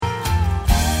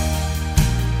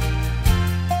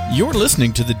You're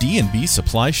listening to the D&B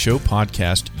Supply Show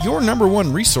podcast, your number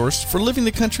one resource for living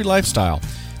the country lifestyle.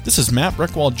 This is Matt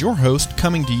Breckwald, your host,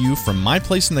 coming to you from my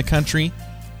place in the country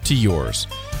to yours.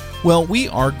 Well, we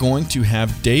are going to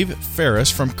have Dave Farris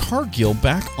from Cargill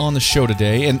back on the show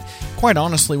today, and quite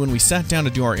honestly, when we sat down to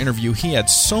do our interview, he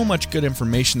had so much good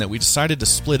information that we decided to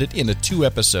split it into 2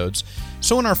 episodes.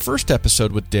 So in our first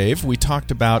episode with Dave, we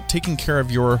talked about taking care of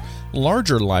your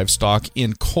larger livestock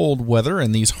in cold weather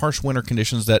and these harsh winter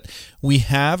conditions that we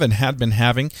have and had been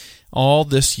having all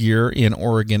this year in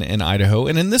Oregon and Idaho.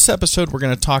 And in this episode, we're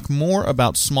going to talk more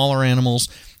about smaller animals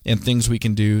and things we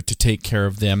can do to take care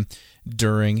of them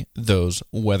during those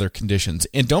weather conditions.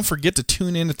 And don't forget to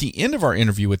tune in at the end of our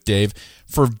interview with Dave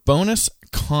for bonus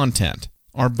content.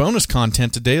 Our bonus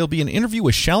content today will be an interview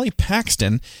with Shelly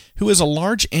Paxton, who is a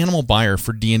large animal buyer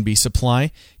for D&B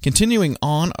Supply, continuing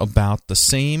on about the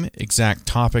same exact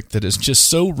topic that is just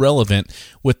so relevant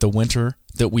with the winter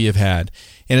that we have had.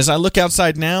 And as I look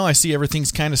outside now, I see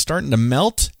everything's kind of starting to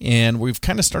melt, and we've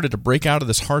kind of started to break out of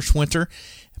this harsh winter.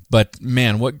 But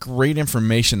man, what great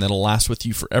information that'll last with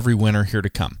you for every winter here to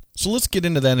come. So let's get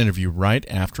into that interview right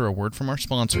after a word from our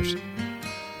sponsors.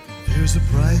 There's a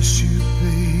price you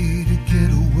pay to get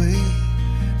away,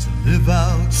 to live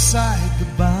outside the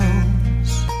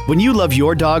bounds. When you love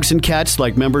your dogs and cats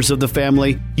like members of the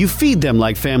family, you feed them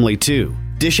like family too.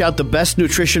 Dish out the best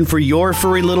nutrition for your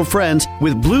furry little friends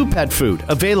with Blue Pet Food,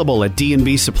 available at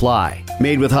D&B Supply.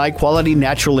 Made with high-quality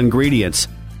natural ingredients,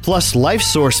 plus Life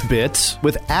Source bits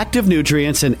with active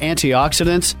nutrients and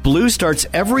antioxidants, Blue starts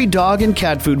every dog and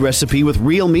cat food recipe with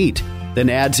real meat, then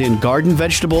adds in garden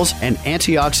vegetables and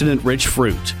antioxidant-rich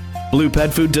fruit. Blue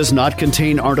Pet Food does not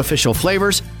contain artificial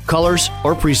flavors, colors,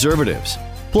 or preservatives.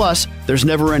 Plus, there's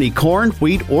never any corn,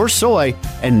 wheat, or soy,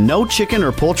 and no chicken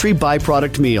or poultry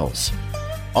byproduct meals.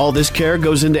 All this care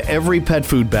goes into every pet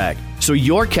food bag, so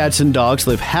your cats and dogs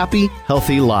live happy,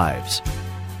 healthy lives.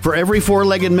 For every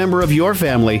 4-legged member of your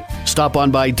family, stop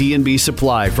on by D&B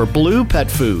Supply for Blue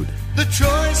Pet Food. The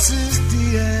choice is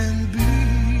D&B.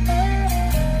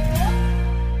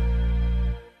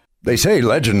 They say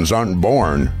legends aren't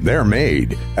born, they're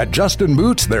made. At Justin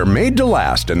Boots, they're made to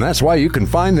last, and that's why you can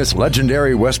find this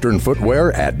legendary Western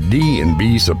footwear at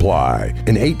D&B Supply.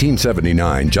 In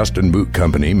 1879, Justin Boot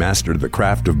Company mastered the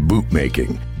craft of boot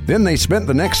making. Then they spent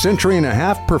the next century and a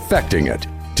half perfecting it.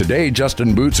 Today,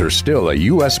 Justin Boots are still a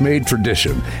U.S.-made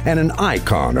tradition and an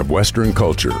icon of Western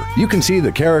culture. You can see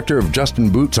the character of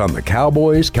Justin Boots on the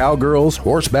cowboys, cowgirls,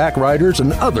 horseback riders,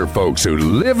 and other folks who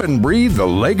live and breathe the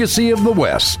legacy of the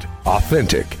West.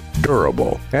 Authentic,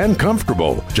 durable, and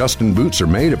comfortable, Justin Boots are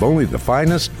made of only the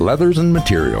finest leathers and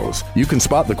materials. You can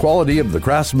spot the quality of the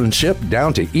craftsmanship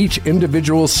down to each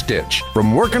individual stitch.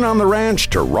 From working on the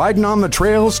ranch to riding on the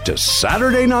trails to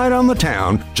Saturday night on the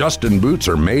town, Justin Boots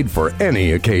are made for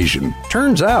any occasion.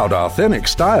 Turns out authentic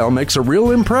style makes a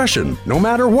real impression, no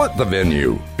matter what the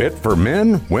venue. Fit for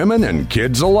men, women, and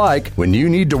kids alike. When you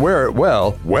need to wear it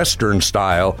well, Western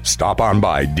style, stop on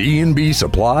by D&B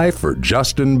Supply for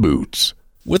Justin Boots.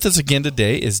 With us again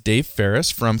today is Dave Farris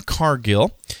from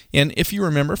Cargill. And if you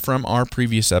remember from our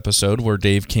previous episode where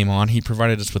Dave came on, he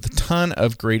provided us with a ton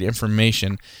of great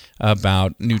information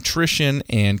about nutrition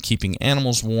and keeping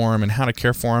animals warm and how to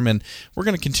care for them. And we're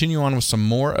going to continue on with some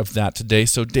more of that today.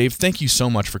 So, Dave, thank you so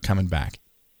much for coming back.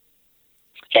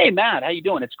 Hey, Matt, how you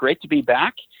doing? It's great to be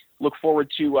back. Look forward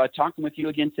to talking with you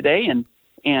again today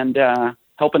and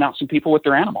helping out some people with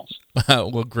their animals.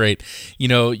 Well, great. You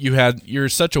know, you're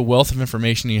such a wealth of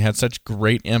information. You had such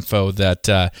great info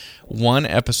that one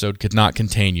episode could not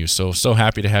contain you. So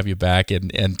happy to have you back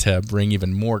and to bring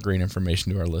even more great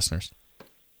information to our listeners.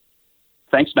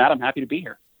 Thanks, Matt. I'm happy to be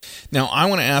here. Now, I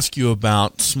want to ask you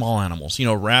about small animals,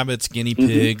 rabbits, guinea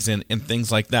pigs, and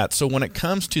things like that. So when it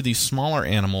comes to these smaller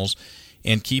animals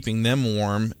and keeping them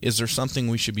warm, is there something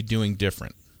we should be doing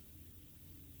different?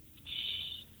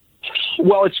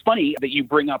 Well, it's funny that you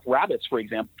bring up rabbits, for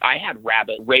example. I had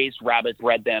raised rabbits,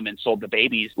 bred them, and sold the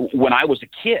babies when I was a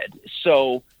kid.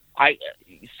 So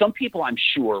some people, I'm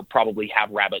sure, probably have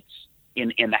rabbits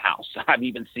in the house. I've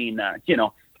even seen,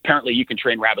 apparently you can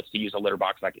train rabbits to use a litter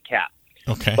box like a cat.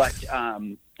 Okay. But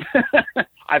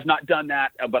I've not done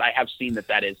that, but I have seen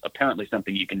that is apparently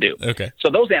something you can do. Okay. So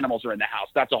those animals are in the house.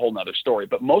 That's a whole nother story.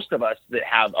 But most of us that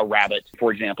have a rabbit,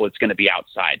 for example, it's going to be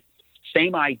outside.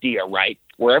 Same idea, right?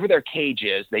 Wherever their cage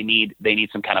is, they need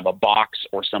some kind of a box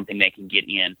or something they can get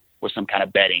in with some kind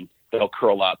of bedding. They'll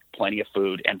curl up, plenty of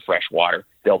food and fresh water.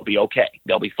 They'll be okay.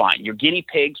 They'll be fine. Your guinea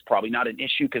pigs, probably not an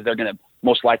issue because they're going to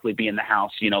most likely be in the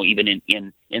house, even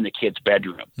in the kid's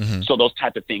bedroom. Mm-hmm. So those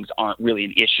type of things aren't really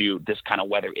an issue. This kind of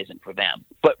weather isn't for them.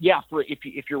 But yeah,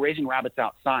 if you're raising rabbits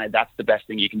outside, that's the best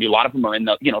thing you can do. A lot of them are in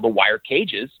the wire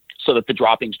cages, so that the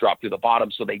droppings drop through the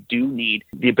bottom. So they do need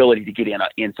the ability to get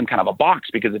in some kind of a box,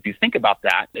 because if you think about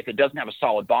that, if it doesn't have a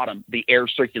solid bottom, the air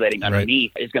circulating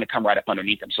underneath is going to come right up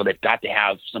underneath them. So they've got to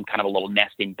have some kind of a little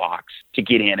nesting box to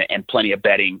get in, and plenty of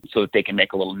bedding so that they can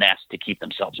make a little nest to keep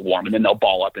themselves warm. And then they'll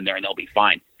ball up in there and they'll be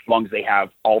fine, as long as they have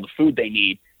all the food they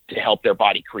need to help their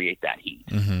body create that heat.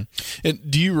 Mm-hmm. And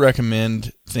do you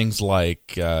recommend things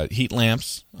like heat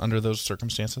lamps under those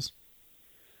circumstances?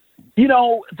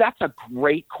 That's a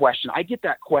great question. I get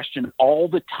that question all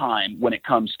the time when it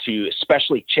comes to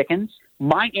especially chickens.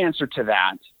 My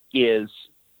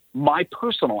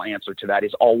personal answer to that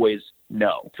is always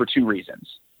no, for two reasons.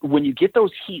 When you get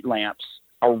those heat lamps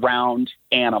around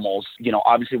animals,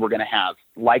 obviously we're going to have,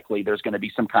 likely there's going to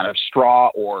be some kind of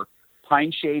straw or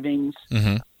pine shavings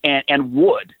mm-hmm. and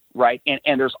wood, right?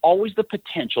 And there's always the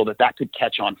potential that could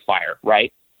catch on fire,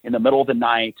 right? In the middle of the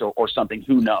night or something,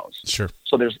 who knows? Sure.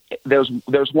 So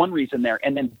there's one reason there.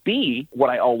 And then B, what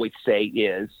I always say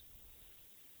is,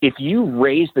 if you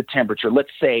raise the temperature, let's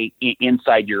say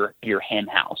inside your hen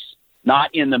house,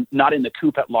 not in the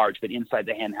coop at large, but inside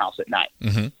the hen house at night,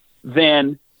 mm-hmm.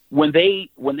 then when they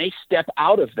step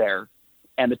out of there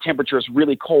and the temperature is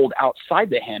really cold outside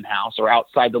the hen house or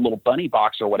outside the little bunny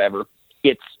box or whatever,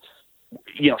 it's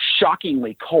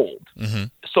shockingly cold. Mm-hmm.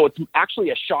 So it's actually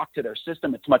a shock to their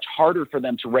system. It's much harder for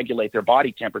them to regulate their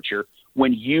body temperature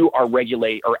when you are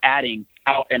adding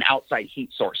an outside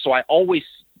heat source. So I always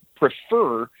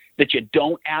prefer that you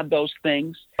don't add those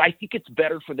things. I think it's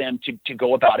better for them to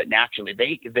go about it naturally.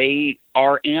 They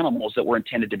are animals that were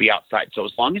intended to be outside. So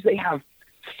as long as they have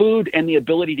food and the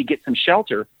ability to get some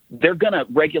shelter, they're going to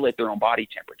regulate their own body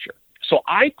temperature. So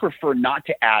I prefer not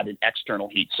to add an external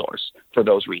heat source for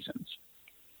those reasons.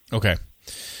 Okay.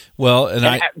 Well,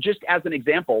 and just as an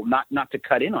example, not to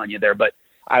cut in on you there, but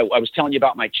I was telling you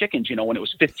about my chickens, when it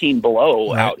was 15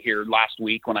 below out here last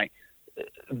week,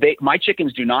 my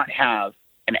chickens do not have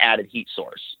an added heat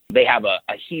source. They have a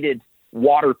heated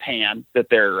water pan that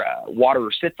their water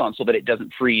sits on so that it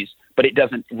doesn't freeze, but it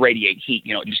doesn't radiate heat.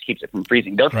 It just keeps it from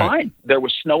freezing. They're fine. There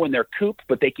was snow in their coop,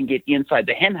 but they can get inside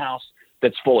the hen house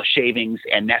that's full of shavings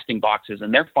and nesting boxes,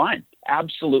 and they're fine.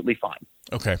 Absolutely fine.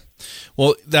 Okay.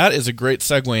 Well, that is a great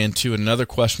segue into another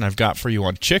question I've got for you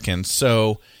on chickens.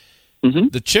 So mm-hmm.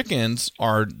 the chickens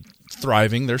are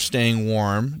thriving. They're staying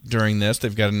warm during this.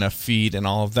 They've got enough feed and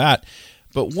all of that.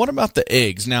 But what about the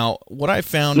eggs? Now, what I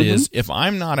found mm-hmm. is if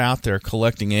I'm not out there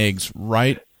collecting eggs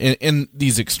right in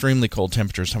these extremely cold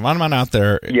temperatures, if I'm not out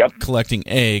there collecting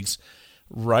eggs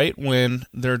right when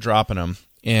they're dropping them,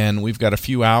 and we've got a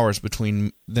few hours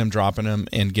between them dropping them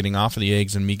and getting off of the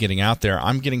eggs and me getting out there,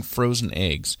 I'm getting frozen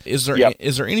eggs. Is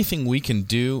there anything we can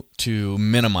do to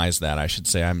minimize that, I should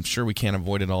say? I'm sure we can't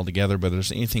avoid it altogether, but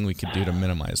there's anything we could do to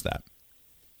minimize that?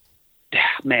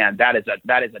 Man, that is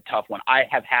a tough one. I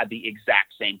have had the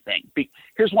exact same thing.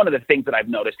 Here's one of the things that I've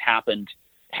noticed happened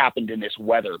in this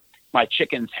weather. My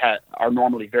chickens are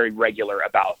normally very regular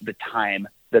about the time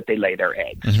that they lay their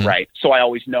eggs, mm-hmm. right? So I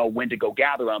always know when to go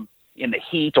gather them in the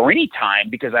heat or any time,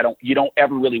 because you don't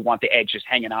ever really want the eggs just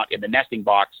hanging out in the nesting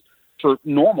box for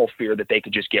normal fear that they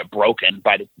could just get broken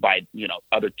by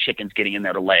other chickens getting in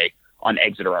there to lay on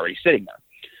eggs that are already sitting there.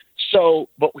 So,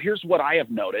 but here's what I have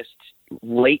noticed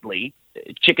lately.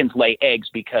 Chickens lay eggs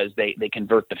because they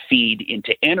convert the feed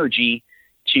into energy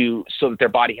so that their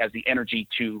body has the energy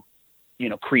to,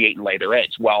 create and lay their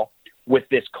eggs. Well, with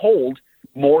this cold,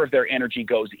 more of their energy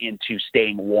goes into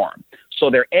staying warm. So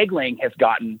their egg laying has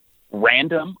gotten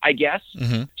random, I guess.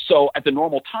 Mm-hmm. So at the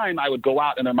normal time, I would go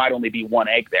out and there might only be one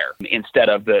egg there instead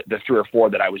of the 3 or 4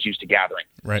 that I was used to gathering.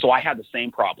 Right. So I had the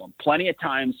same problem. Plenty of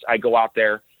times I go out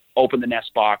there, open the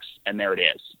nest box, and there it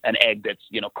is, an egg that's,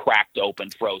 cracked open,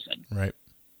 frozen. Right.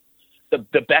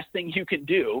 The best thing you can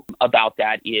do about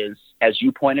that is, as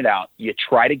you pointed out, you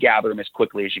try to gather them as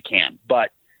quickly as you can,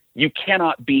 but you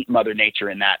cannot beat Mother Nature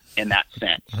in that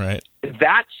sense. Right.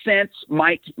 That sense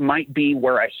might be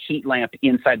where a heat lamp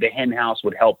inside the hen house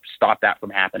would help stop that from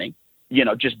happening.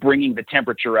 Just bringing the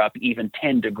temperature up even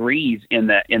 10 degrees in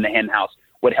the hen house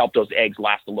would help those eggs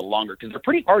last a little longer, because they're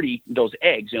pretty hardy, those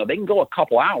eggs. They can go a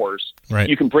couple hours. Right.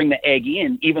 You can bring the egg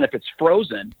in, even if it's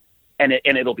frozen, and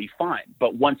it'll be fine.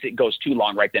 But once it goes too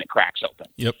long, right, then it cracks open.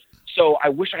 Yep. So I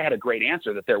wish I had a great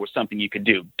answer that there was something you could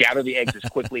do. Gather the eggs as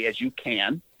quickly as you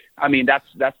can. I mean,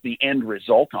 that's the end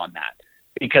result on that,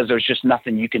 because there's just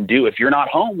nothing you can do. If you're not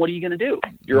home, what are you going to do?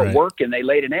 You're right. at work and they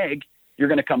laid an egg. You're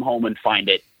going to come home and find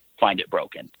it find it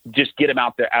broken. Just get them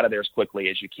out of there as quickly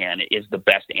as you can is the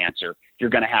best answer. You're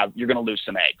going to lose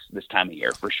some eggs this time of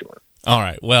year for sure. All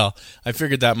right. Well, I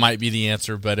figured that might be the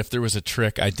answer, but if there was a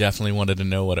trick, I definitely wanted to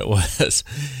know what it was.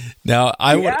 Now,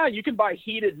 you can buy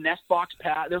heated nest box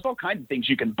pad. There's all kinds of things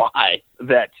you can buy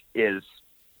that is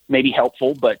maybe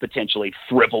helpful, but potentially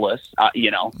frivolous,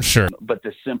 Sure. But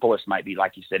the simplest might be,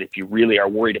 like you said, if you really are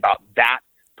worried about that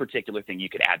particular thing, you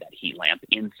could add that heat lamp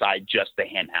inside just the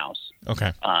hen house.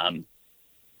 Okay.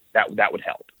 That would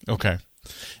help. Okay.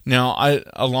 Now,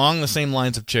 along the same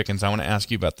lines of chickens, I want to ask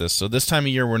you about this. So this time of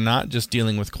year, we're not just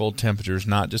dealing with cold temperatures,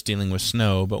 not just dealing with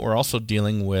snow, but we're also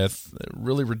dealing with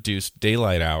really reduced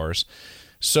daylight hours.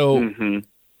 So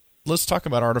let's talk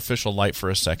about artificial light for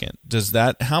a second.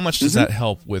 How much does that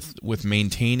help with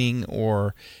maintaining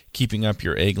or keeping up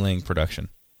your egg-laying production?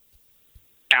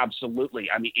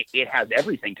 Absolutely. I mean, it has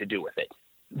everything to do with it.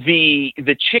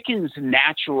 The chicken's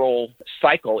natural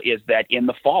cycle is that in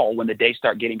the fall, when the days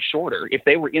start getting shorter, if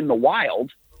they were in the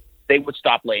wild, they would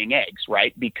stop laying eggs,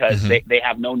 right? Because they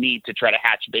have no need to try to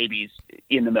hatch babies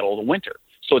in the middle of the winter.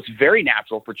 So it's very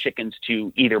natural for chickens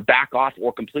to either back off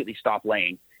or completely stop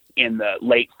laying in the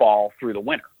late fall through the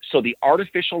winter. So the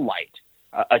artificial light,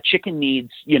 a chicken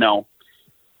needs,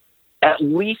 at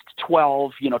least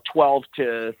 12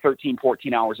 to 13,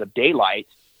 14 hours of daylight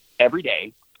every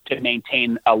day to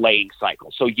maintain a laying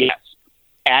cycle. So yes,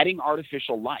 adding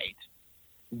artificial light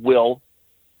will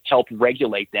help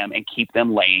regulate them and keep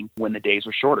them laying when the days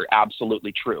are shorter.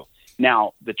 Absolutely true.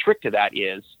 Now, the trick to that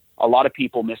is a lot of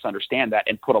people misunderstand that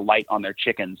and put a light on their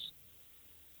chickens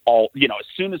as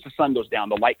soon as the sun goes down,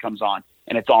 the light comes on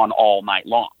and it's on all night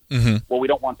long. Well, we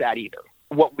don't want that either.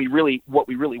 What we really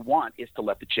want is to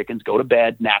let the chickens go to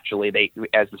bed naturally.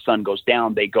 As the sun goes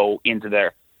down, they go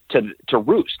into to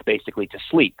roost, basically to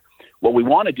sleep. What we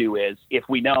want to do is, if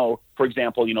we know, for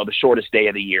example, the shortest day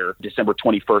of the year, December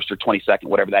 21st or 22nd,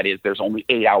 whatever that is, there's only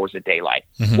 8 hours of daylight.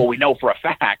 Well, we know for a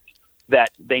fact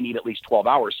that they need at least 12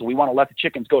 hours. So we want to let the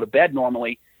chickens go to bed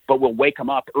normally, but we'll wake them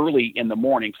up early in the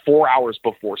morning, 4 hours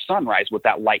before sunrise with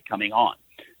that light coming on.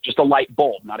 Just a light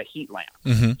bulb, not a heat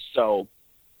lamp. So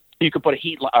you could put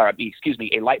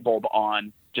a light bulb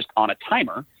on a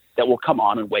timer that will come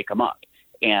on and wake them up.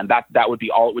 And that would be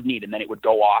all it would need. And then it would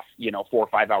go off, 4 or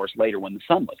 5 hours later when the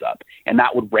sun was up. And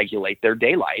that would regulate their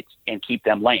daylight and keep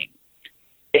them laying.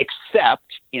 Except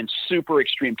in super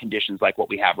extreme conditions like what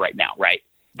we have right now, right?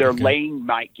 Their laying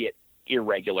might get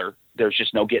irregular. There's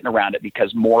just no getting around it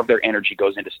because more of their energy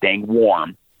goes into staying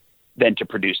warm than to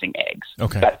producing eggs.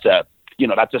 Okay. That's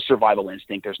a survival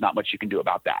instinct. There's not much you can do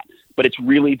about that. But it's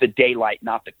really the daylight,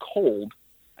 not the cold,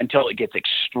 until it gets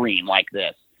extreme like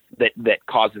this, that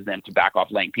causes them to back off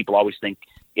laying. People always think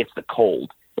it's the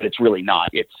cold, but it's really not.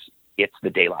 It's the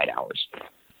daylight hours.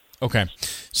 Okay.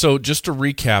 So just to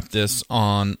recap this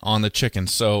on the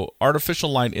chickens. So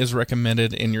artificial light is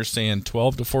recommended, and you're saying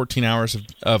 12 to 14 hours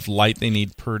of light they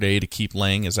need per day to keep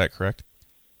laying. Is that correct?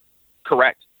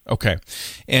 Correct. Okay.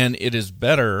 And it is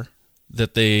better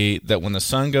that when the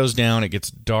sun goes down, it gets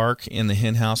dark in the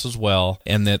hen house as well,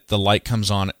 and that the light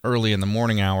comes on early in the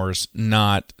morning hours,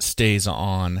 not stays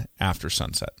on after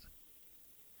sunset.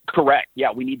 Correct.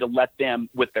 Yeah, we need to let them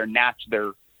with their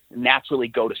naturally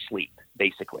go to sleep,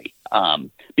 basically.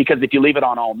 Because if you leave it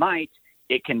on all night,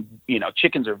 it can,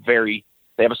 chickens are they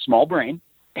have a small brain,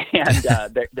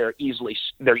 and they're easily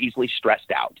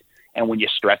stressed out. And when you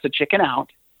stress a chicken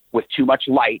out with too much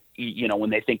light, when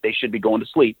they think they should be going to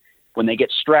sleep, when they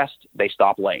get stressed, they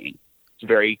stop laying. It's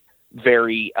very,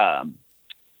 very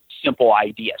simple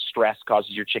idea. Stress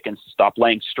causes your chickens to stop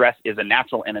laying. Stress is a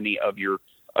natural enemy of your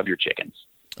chickens.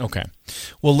 Okay.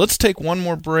 Well, let's take one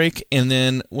more break, and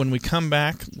then when we come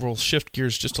back, we'll shift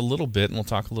gears just a little bit, and we'll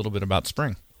talk a little bit about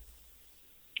spring.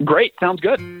 Great. Sounds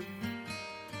good.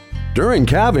 During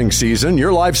calving season,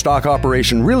 your livestock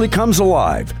operation really comes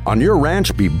alive. On your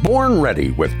ranch, be born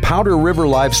ready with Powder River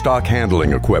livestock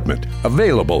handling equipment,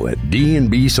 available at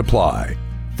D&B Supply.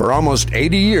 For almost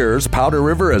 80 years, Powder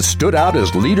River has stood out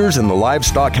as leaders in the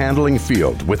livestock handling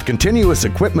field, with continuous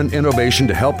equipment innovation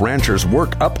to help ranchers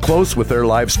work up close with their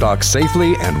livestock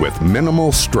safely and with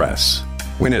minimal stress.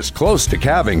 When it's close to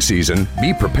calving season,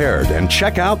 be prepared and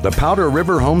check out the Powder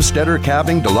River Homesteader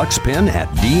Calving Deluxe Pen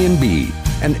at D&B.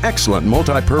 An excellent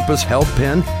multi-purpose health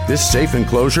pen, this safe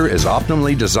enclosure is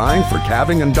optimally designed for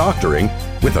calving and doctoring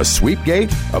with a sweep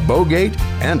gate, a bow gate,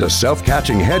 and a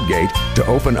self-catching head gate to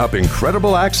open up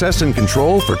incredible access and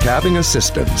control for calving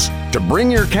assistance. To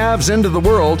bring your calves into the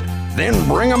world, then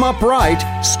bring them up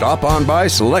right. Stop on by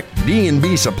select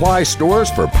D&B Supply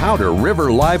stores for Powder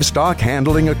River livestock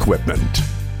handling equipment.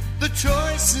 The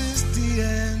choice is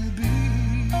D&B.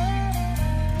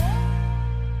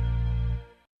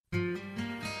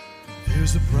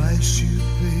 price you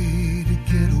pay to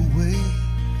get away,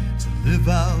 to live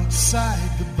outside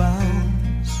the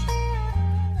bounds.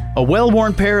 A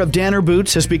well-worn pair of Danner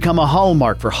boots has become a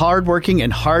hallmark for hard-working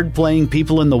and hard-playing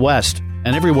people in the West,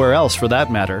 and everywhere else for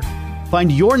that matter.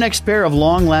 Find your next pair of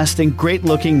long-lasting,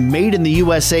 great-looking,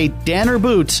 made-in-the-USA Danner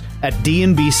boots at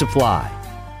D&B Supply.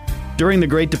 During the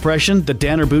Great Depression, the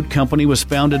Danner Boot Company was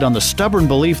founded on the stubborn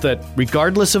belief that,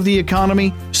 regardless of the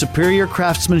economy, superior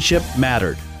craftsmanship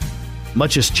mattered.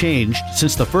 Much has changed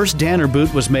since the first Danner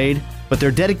boot was made, but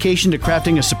their dedication to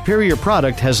crafting a superior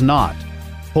product has not.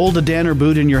 Hold a Danner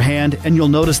boot in your hand and you'll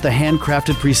notice the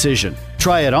handcrafted precision.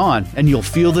 Try it on and you'll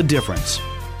feel the difference.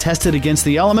 Test it against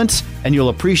the elements and you'll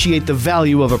appreciate the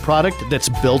value of a product that's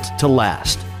built to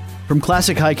last. From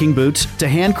classic hiking boots to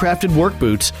handcrafted work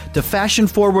boots to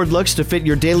fashion-forward looks to fit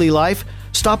your daily life,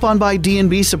 stop on by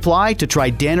D&B Supply to try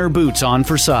Danner boots on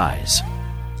for size.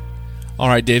 All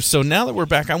right, Dave, so now that we're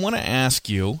back, I want to ask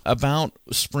you about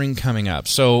spring coming up.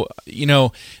 So,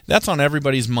 that's on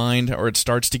everybody's mind, or it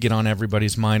starts to get on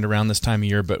everybody's mind around this time of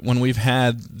year, but when we've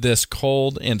had this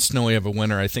cold and snowy of a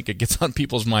winter, I think it gets on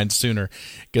people's minds sooner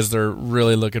because they're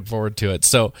really looking forward to it.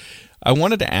 So I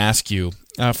wanted to ask you,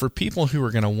 for people who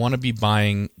are going to want to be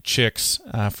buying chicks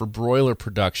for broiler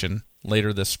production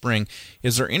later this spring,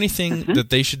 is there anything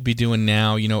that they should be doing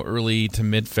now, early to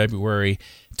mid-February,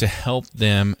 to help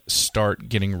them start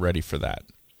getting ready for that?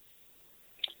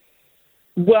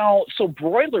 Well, so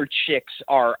broiler chicks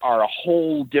are a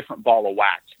whole different ball of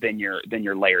wax than your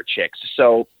layer chicks.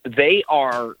 So their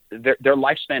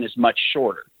lifespan is much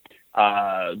shorter.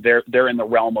 They're in the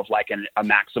realm of like a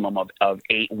maximum of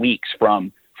 8 weeks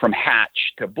from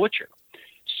hatch to butcher.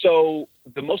 So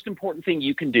the most important thing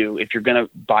you can do if you're going to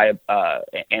buy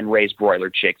and raise broiler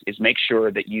chicks is make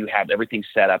sure that you have everything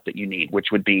set up that you need, which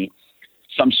would be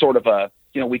some sort of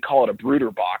we call it a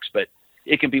brooder box, but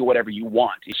it can be whatever you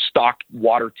want. A stock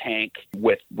water tank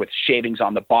with shavings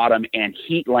on the bottom and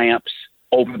heat lamps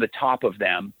over the top of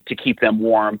them to keep them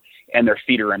warm, and their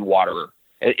feeder and waterer.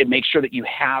 It makes sure that you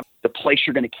have the place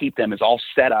you're going to keep them is all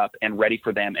set up and ready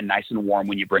for them and nice and warm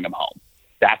when you bring them home.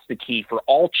 That's the key for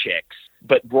all chicks,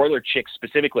 but broiler chicks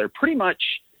specifically are pretty much,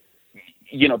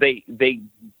 they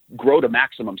grow to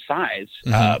maximum size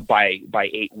by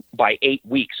 8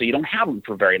 weeks. So you don't have them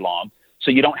for very long.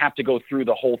 So you don't have to go through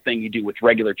the whole thing you do with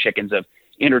regular chickens of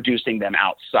introducing them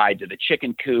outside to the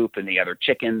chicken coop and the other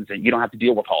chickens, and you don't have to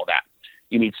deal with all that.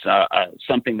 You need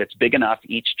something that's big enough.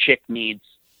 Each chick needs,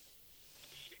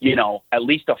 at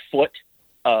least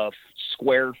a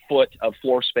square foot of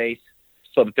floor space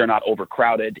so that they're not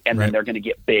overcrowded, and then they're going to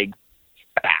get big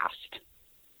fast.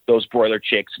 Those broiler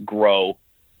chicks grow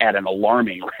at an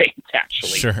alarming rate,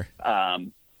 actually. Sure.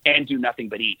 And do nothing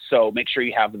but eat. So make sure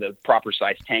you have the proper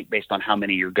size tank based on how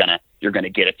many you're gonna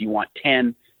get. If you want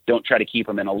 10, don't try to keep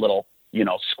them in a little,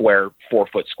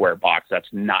 4-foot square box. That's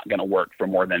not going to work for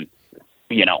more than,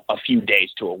 a few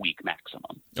days to a week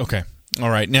maximum. Okay. All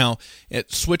right. Now,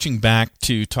 switching back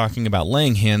to talking about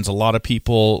laying hens, a lot of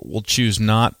people will choose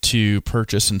not to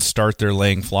purchase and start their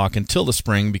laying flock until the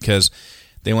spring because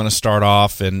they want to start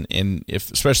off, and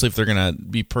especially if they're going to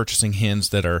be purchasing hens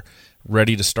that are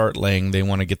ready to start laying, they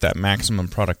want to get that maximum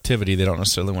productivity. They don't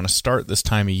necessarily want to start this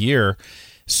time of year.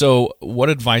 So what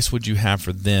advice would you have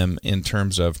for them in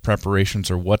terms of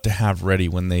preparations or what to have ready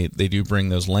when they do bring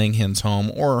those laying hens home,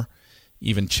 or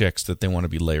even chicks that they want to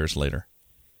be layers later?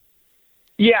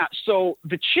 Yeah, so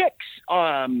the chicks,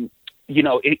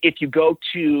 if you go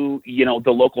to,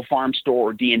 the local farm store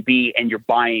or D&B and you're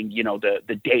buying,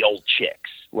 the day-old chicks,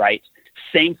 right?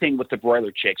 Same thing with the broiler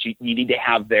chicks. You need to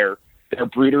have their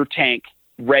brooder tank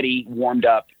ready, warmed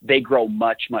up. They grow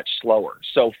much, much slower.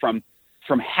 So from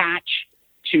hatch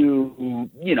to,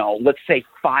 let's say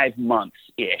 5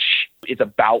 months-ish is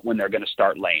about when they're going to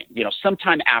start laying,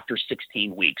 sometime after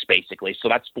 16 weeks, basically. So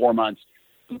that's 4 months.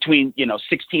 Between,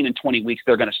 16 and 20 weeks,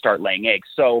 they're going to start laying eggs.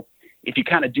 So if you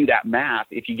kind of do that math,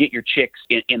 if you get your chicks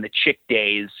in the chick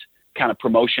days kind of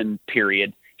promotion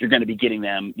period, you're going to be getting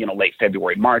them, late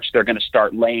February, March. They're going to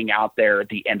start laying out there at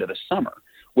the end of the summer,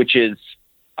 which is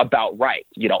about right.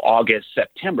 August,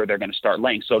 September, they're going to start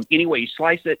laying. So any way you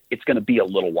slice it, it's going to be a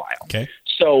little while. Okay.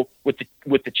 So with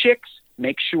the chicks,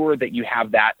 make sure that you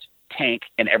have that tank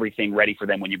and everything ready for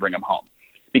them when you bring them home,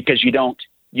 because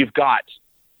you've got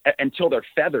until they're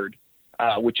feathered,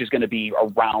 which is going to be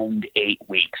around 8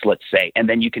 weeks, let's say, and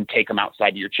then you can take them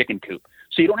outside of your chicken coop.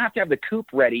 So you don't have to have the coop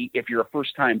ready if you're a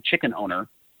first-time chicken owner.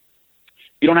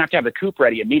 You don't have to have the coop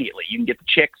ready immediately. You can get the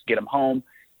chicks, get them home,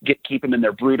 keep them in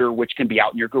their brooder, which can be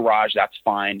out in your garage. That's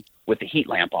fine with the heat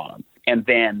lamp on them. And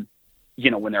then,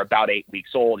 when they're about 8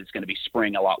 weeks old, it's going to be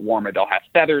spring, a lot warmer. They'll have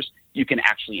feathers. you can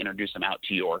actually introduce them out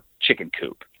to your chicken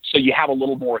coop. So you have a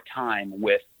little more time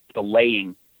with the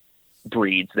laying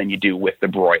breeds than you do with the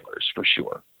broilers, for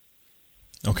sure.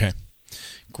 Okay,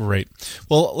 great.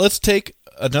 Well, let's take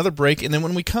another break, and then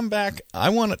when we come back, I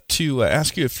want to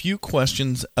ask you a few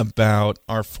questions about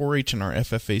our 4-H and our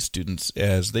FFA students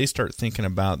as they start thinking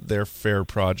about their fair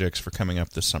projects for coming up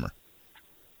this summer.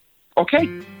 Okay.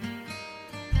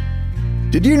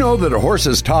 Did you know that a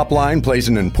horse's top line plays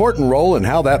an important role in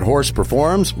how that horse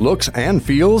performs, looks, and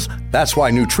feels? That's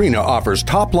why Nutrina offers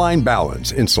top line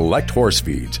balance in select horse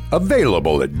feeds,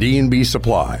 available at D&B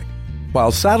Supply.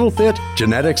 While saddle fit,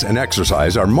 genetics, and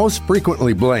exercise are most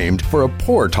frequently blamed for a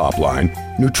poor top line,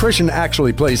 nutrition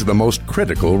actually plays the most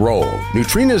critical role.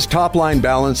 Nutrina's top line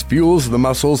balance fuels the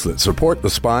muscles that support the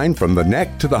spine from the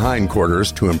neck to the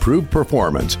hindquarters to improve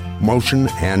performance, motion,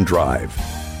 and drive.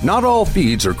 Not all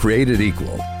feeds are created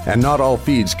equal, and not all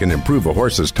feeds can improve a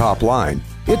horse's top line.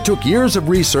 It took years of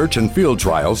research and field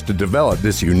trials to develop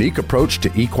this unique approach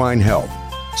to equine health.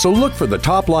 So look for the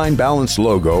Top Line Balance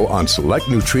logo on select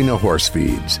Nutrina horse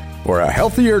feeds. For a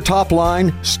healthier top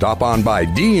line, stop on by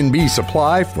D&B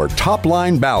Supply for Top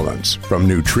Line Balance from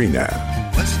Nutrina.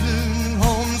 Western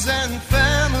homes and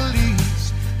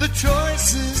families, the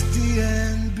choice is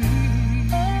D&B.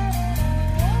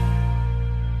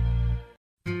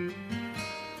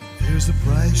 There's a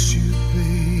price you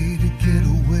pay to get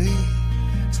away,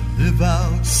 to live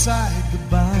outside the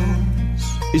bounds.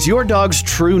 Is your dog's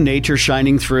true nature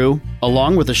shining through,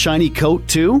 along with a shiny coat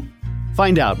too?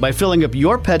 Find out by filling up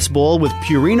your pet's bowl with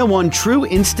Purina One True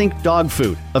Instinct dog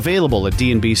food, available at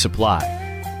D&B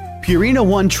Supply. Purina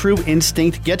One True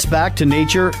Instinct gets back to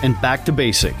nature and back to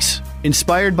basics.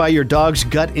 Inspired by your dog's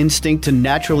gut instinct to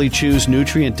naturally choose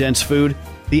nutrient-dense food,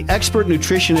 the expert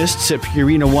nutritionists at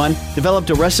Purina One developed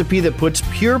a recipe that puts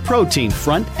pure protein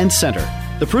front and center.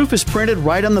 The proof is printed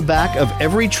right on the back of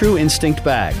every True Instinct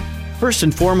bag. First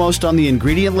and foremost on the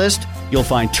ingredient list, you'll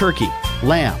find turkey,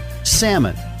 lamb,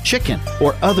 salmon, chicken,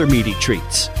 or other meaty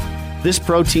treats. This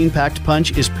protein-packed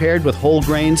punch is paired with whole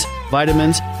grains,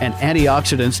 vitamins, and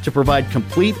antioxidants to provide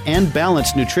complete and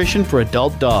balanced nutrition for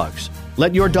adult dogs.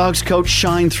 Let your dog's coat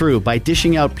shine through by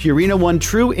dishing out Purina One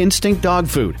True Instinct dog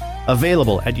food,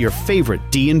 available at your favorite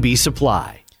D&B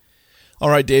Supply. All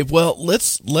right, Dave. Well,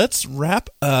 let's wrap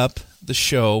up the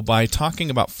show by talking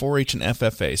about 4-H and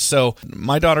FFA. So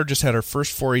my daughter just had her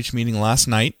first 4-H meeting last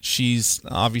night. She's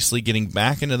obviously getting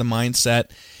back into the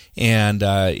mindset, and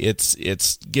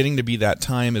it's getting to be that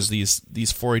time as these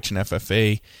 4-H and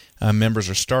FFA members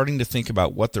are starting to think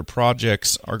about what their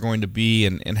projects are going to be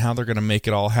and how they're going to make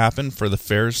it all happen for the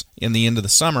fairs in the end of the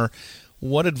summer.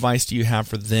 What advice do you have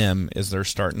for them as they're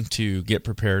starting to get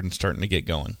prepared and starting to get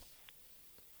going?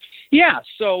 Yeah,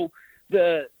 so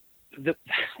the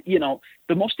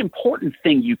most important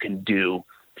thing you can do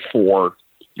for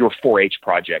your 4-H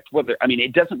project,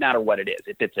 it doesn't matter what it is.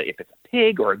 If it's a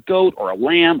pig or a goat or a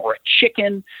lamb or a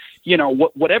chicken,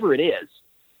 whatever it is,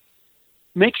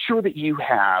 make sure that you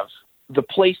have the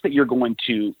place that you're going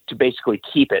to basically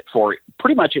keep it for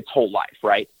pretty much its whole life,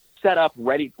 right? Set up,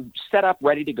 ready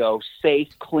to go, safe,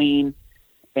 clean,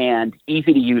 and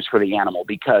easy to use for the animal,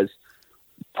 because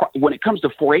when it comes to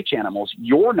 4-H animals,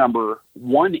 your number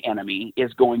one enemy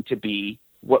is going to be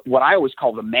what I always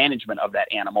call the management of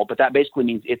that animal, but that basically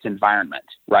means its environment,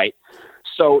 right?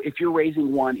 So if you're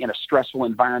raising one in a stressful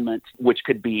environment, which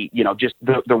could be, just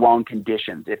the wrong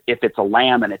conditions, if it's a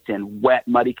lamb and it's in wet,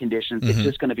 muddy conditions, it's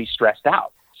just going to be stressed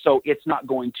out. So it's not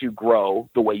going to grow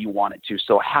the way you want it to.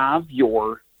 So have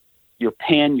your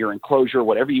pen, your enclosure,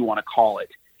 whatever you want to call it,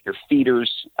 your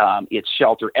feeders, its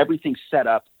shelter, everything set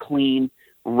up, clean,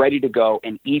 ready to go,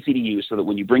 and easy to use, so that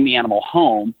when you bring the animal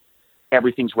home,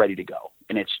 everything's ready to go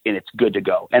and it's good to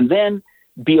go. And then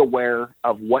be aware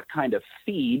of what kind of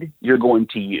feed you're going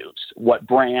to use, what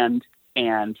brand,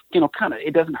 and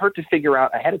it doesn't hurt to figure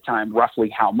out ahead of time roughly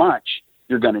how much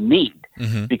you're going to need,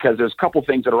 because there's a couple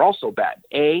things that are also bad.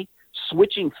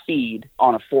 Switching feed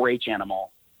on a 4-H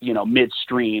animal,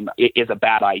 midstream is a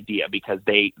bad idea, because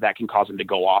that can cause them to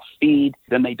go off feed.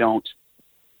 Then they don't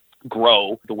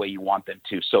grow the way you want them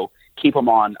to. So keep them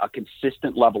on a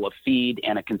consistent level of feed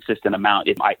and a consistent amount.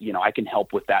 I can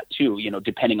help with that too,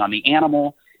 depending on the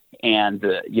animal and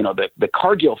the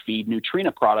Cargill feed,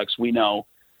 Nutrina products. We know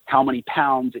how many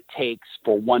pounds it takes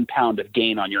for 1 pound of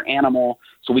gain on your animal.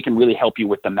 So we can really help you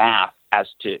with the math as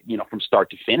to, from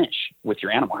start to finish with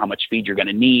your animal, how much feed you're going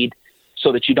to need,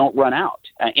 so that you don't run out,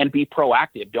 and be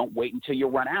proactive. Don't wait until you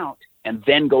run out and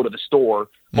then go to the store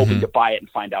hoping to buy it and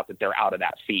find out that they're out of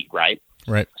that feed, right?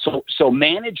 Right. So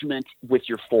management with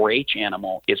your 4-H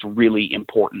animal is really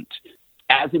important,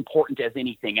 as important as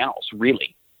anything else,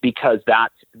 really. because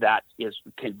that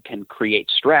can create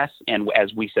stress. And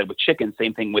as we said with chickens,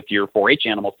 same thing with your 4-H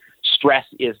animals. Stress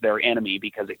is their enemy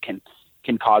because it can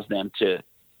cause them to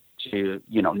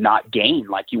not gain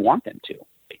like you want them to.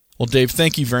 Well, Dave,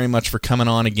 thank you very much for coming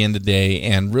on again today,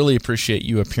 and really appreciate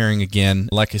you appearing again.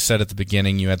 Like I said at the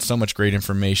beginning, you had so much great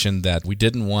information that we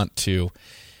didn't want to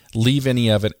leave any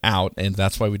of it out, and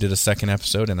that's why we did a second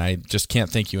episode, and I just can't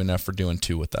thank you enough for doing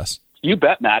 2 with us. You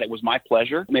bet, Matt. It was my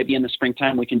pleasure. Maybe in the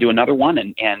springtime we can do another one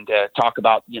and talk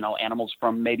about, animals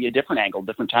from maybe a different angle,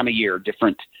 different time of year,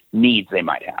 different needs they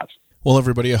might have. Well,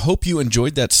 everybody, I hope you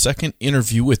enjoyed that second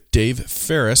interview with Dave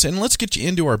Farris, and let's get you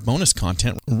into our bonus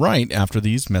content right after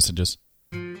these messages.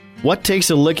 What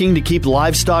takes a licking to keep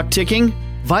livestock ticking?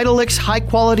 Vitalix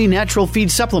high-quality natural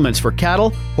feed supplements for cattle,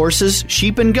 horses,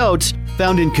 sheep, and goats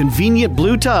found in convenient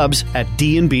blue tubs at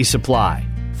D&B Supply.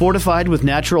 Fortified with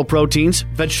natural proteins,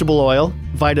 vegetable oil,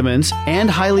 vitamins, and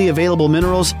highly available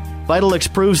minerals,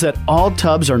 Vitalix proves that all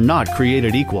tubs are not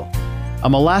created equal. A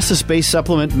molasses-based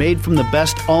supplement made from the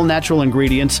best all-natural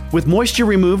ingredients with moisture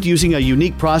removed using a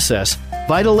unique process,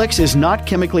 Vitalix is not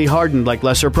chemically hardened like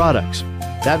lesser products.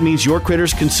 That means your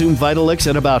critters consume Vitalix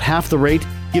at about half the rate,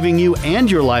 giving you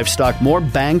and your livestock more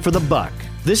bang for the buck.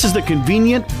 This is the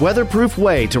convenient, weatherproof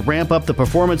way to ramp up the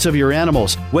performance of your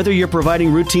animals, whether you're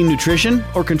providing routine nutrition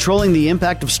or controlling the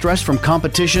impact of stress from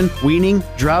competition, weaning,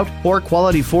 drought, poor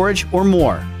quality forage, or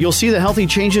more. You'll see the healthy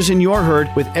changes in your herd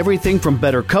with everything from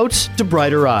better coats to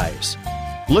brighter eyes.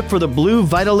 Look for the blue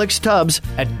Vitalix tubs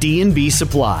at D&B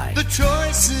Supply. The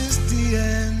choice is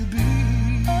D&B.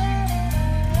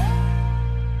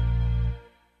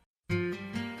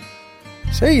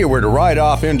 Say you were to ride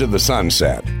off into the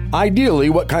sunset. Ideally,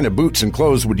 what kind of boots and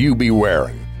clothes would you be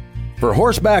wearing? For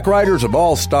horseback riders of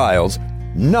all styles,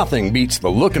 nothing beats the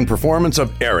look and performance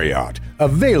of Ariat,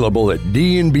 available at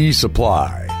D&B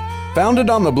Supply. Founded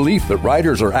on the belief that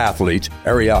riders are athletes,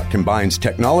 Ariat combines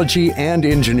technology and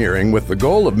engineering with the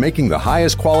goal of making the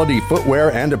highest quality footwear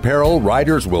and apparel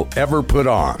riders will ever put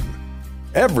on.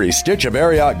 Every stitch of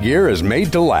Ariat gear is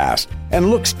made to last and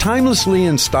looks timelessly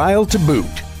in style to boot.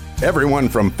 Everyone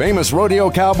from famous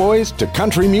rodeo cowboys to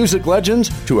country music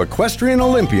legends to equestrian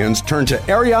Olympians turn to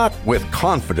Ariat with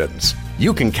confidence.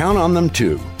 You can count on them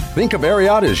too. Think of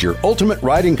Ariat as your ultimate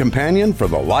riding companion for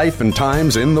the life and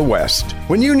times in the West.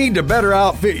 When you need to better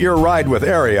outfit your ride with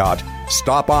Ariat,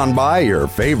 stop on by your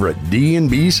favorite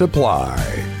D&B Supply.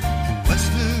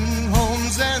 Western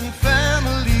homes and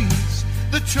families,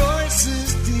 the choice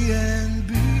is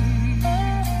D&B.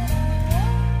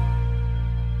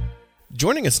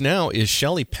 Joining us now is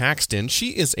Shelly Paxton.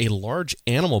 She is a large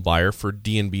animal buyer for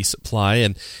D&B Supply,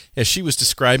 and as she was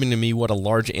describing to me what a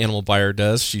large animal buyer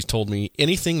does, she's told me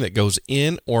anything that goes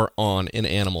in or on an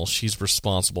animal, she's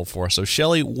responsible for. So,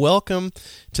 Shelly, welcome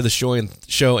to the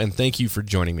show, and thank you for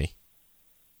joining me.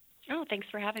 Oh, thanks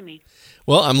for having me.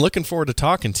 Well, I'm looking forward to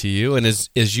talking to you, and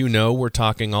as you know, we're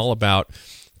talking all about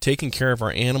taking care of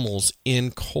our animals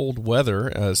in cold weather,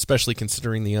 especially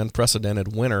considering the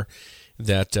unprecedented winter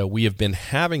that we have been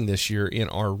having this year in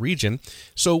our region.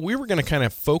 So we were going to kind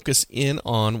of focus in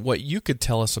on what you could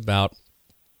tell us about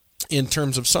in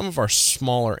terms of some of our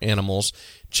smaller animals,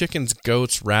 chickens,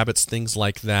 goats, rabbits, things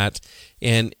like that,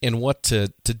 and what to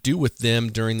do with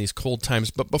them during these cold times.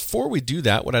 But before we do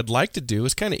that, what I'd like to do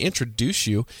is kind of introduce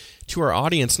you to our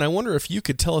audience, and I wonder if you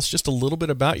could tell us just a little bit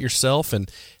about yourself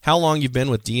and how long you've been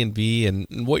with D&B and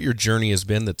what your journey has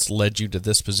been that's led you to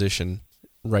this position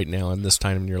right now in this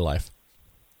time in your life.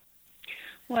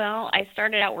 Well, I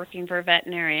started out working for a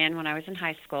veterinarian when I was in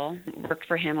high school, worked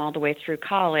for him all the way through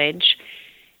college,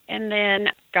 and then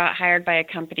got hired by a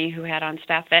company who had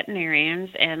on-staff veterinarians,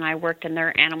 and I worked in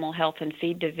their animal health and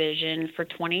feed division for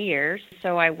 20 years.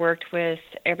 So I worked with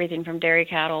everything from dairy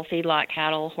cattle, feedlot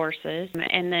cattle, horses,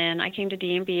 and then I came to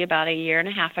D&B about a year and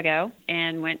a half ago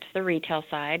and went to the retail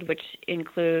side, which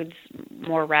includes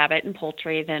more rabbit and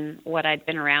poultry than what I'd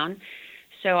been around.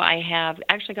 So I have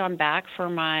actually gone back for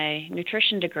my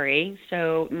nutrition degree.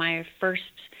 So my first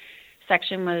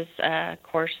section was, of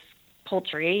course,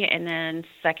 poultry, and then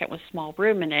second was small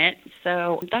ruminant.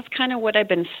 So that's kind of what I've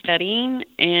been studying,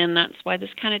 and that's why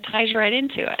this kind of ties right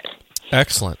into it.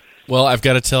 Excellent. Well, I've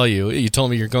got to tell you, you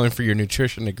told me you're going for your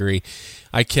nutrition degree.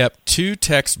 I kept 2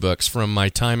 textbooks from my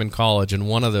time in college, and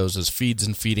one of those is Feeds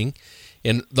and Feeding.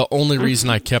 And the only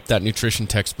reason I kept that nutrition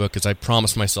textbook is I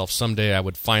promised myself someday I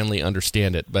would finally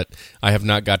understand it, but I have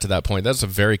not got to that point. That's a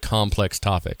very complex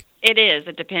topic. It is.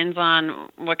 It depends on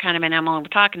what kind of animal we're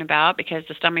talking about because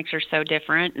the stomachs are so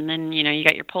different. And then, you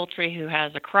got your poultry who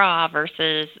has a craw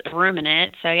versus a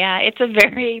ruminant. So, yeah, it's a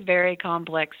very, very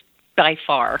complex by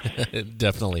far.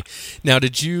 Definitely. Now,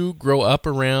 did you grow up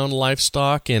around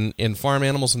livestock and farm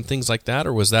animals and things like that,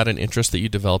 or was that an interest that you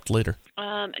developed later?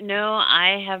 No,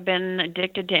 I have been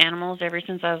addicted to animals ever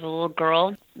since I was a little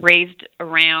girl. I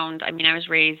was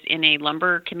raised in a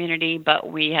lumber community,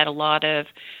 but we had I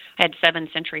had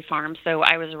 7-century farms, so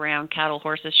I was around cattle,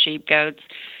 horses, sheep, goats,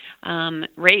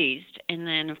 raised, and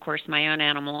then, of course, my own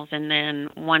animals. And then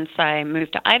once I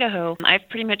moved to Idaho, I've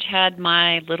pretty much had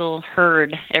my little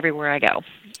herd everywhere I go.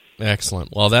 Excellent.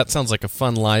 Well, that sounds like a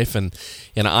fun life, and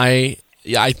I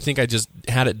think I just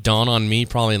had it dawn on me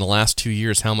probably in the last 2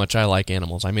 years how much I like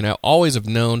animals. I mean, I always have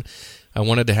known I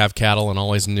wanted to have cattle and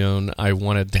always known I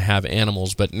wanted to have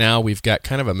animals, but now we've got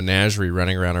kind of a menagerie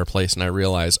running around our place, and I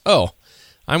realize,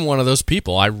 I'm one of those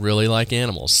people. I really like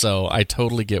animals, so I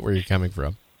totally get where you're coming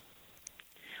from.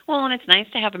 Well, and it's nice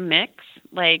to have a mix.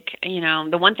 Like,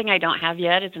 the one thing I don't have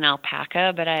yet is an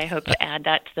alpaca, but I hope to add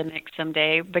that to the mix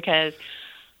someday because,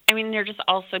 they're just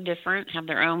all so different, have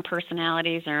their own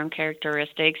personalities, their own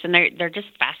characteristics, and they're just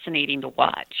fascinating to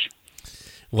watch.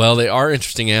 Well, they are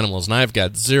interesting animals, and I've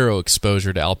got zero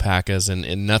exposure to alpacas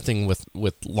and nothing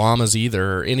with llamas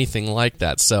either or anything like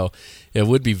that. So it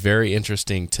would be very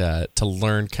interesting to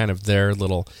learn kind of their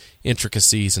little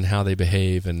intricacies and how they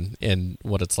behave and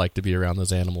what it's like to be around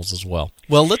those animals as well.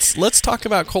 Well, let's talk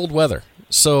about cold weather.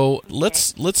 So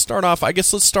let's start off. I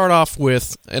guess let's start off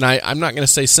with, and I'm not going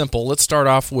to say simple. Let's start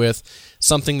off with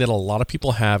something that a lot of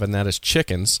people have, and that is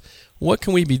chickens. What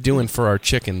can we be doing for our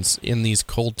chickens in these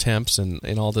cold temps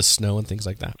and all this snow and things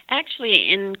like that?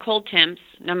 Actually, in cold temps,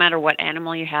 no matter what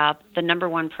animal you have, the number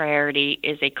one priority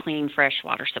is a clean, fresh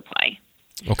water supply.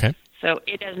 Okay. So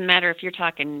it doesn't matter if you're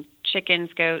talking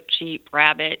chickens, goats, sheep,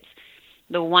 rabbits.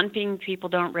 The one thing people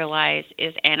don't realize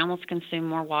is animals consume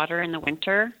more water in the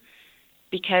winter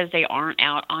because they aren't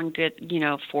out on good,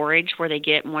 forage where they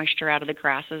get moisture out of the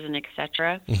grasses and et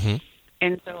cetera. Mm-hmm.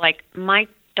 And so, like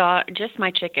just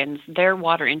my chickens, their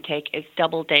water intake is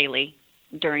double daily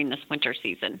during this winter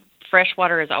season. Fresh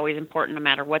water is always important no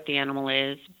matter what the animal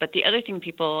is. But the other thing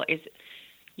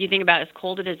you think about as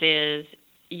cold as it is,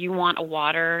 you want a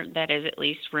water that is at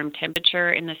least room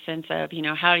temperature in the sense of,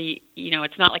 how do you,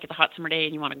 it's not like it's a hot summer day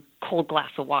and you want a cold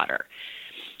glass of water.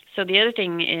 So the other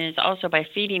thing is also by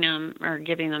feeding them or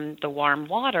giving them the warm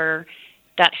water,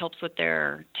 that helps with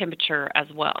their temperature as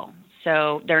well.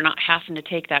 So they're not having to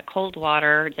take that cold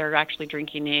water. They're actually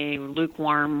drinking a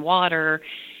lukewarm water,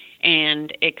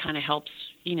 and it kind of helps,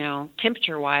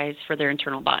 temperature-wise for their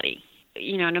internal body.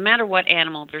 No matter what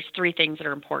animal, there's 3 things that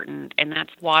are important, and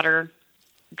that's water,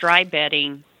 dry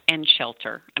bedding, and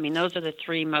shelter. Those are the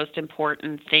 3 most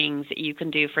important things that you can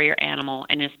do for your animal,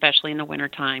 and especially in the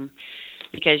wintertime.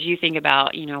 Because you think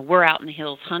about, we're out in the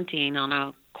hills hunting on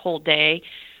a cold day,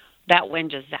 that wind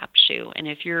just zaps you. And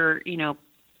if you're,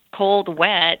 cold,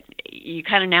 wet, you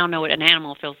kind of now know what an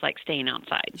animal feels like staying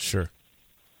outside. Sure.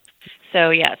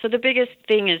 So, so the biggest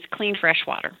thing is clean, fresh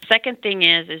water. Second thing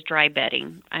is dry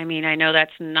bedding. I know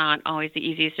that's not always the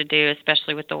easiest to do,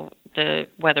 especially with the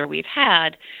weather we've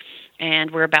had.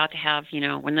 And we're about to have,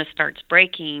 when this starts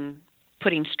breaking,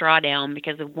 putting straw down,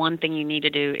 because the one thing you need to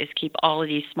do is keep all of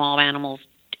these small animals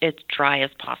as dry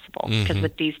as possible. Because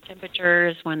with these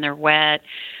temperatures, when they're wet,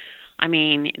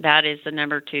 that is the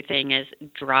number 2 thing is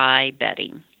dry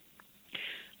bedding.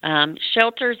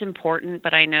 Shelter is important,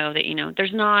 but I know that,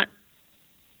 there's not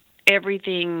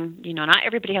everything, not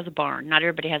everybody has a barn, not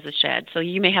everybody has a shed. So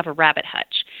you may have a rabbit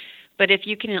hutch. But if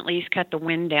you can at least cut the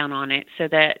wind down on it so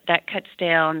that cuts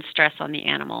down stress on the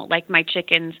animal. Like my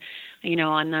chickens,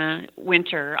 on the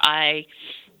winter, I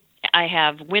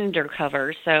have window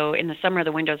covers. So in the summer,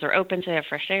 the windows are open so they have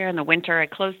fresh air. In the winter, I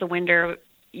close the window.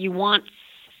 You want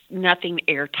nothing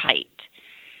airtight.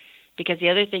 Because the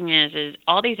other thing is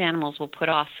all these animals will put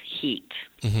off heat.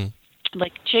 Mm-hmm.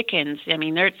 Like chickens,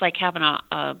 it's like having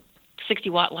a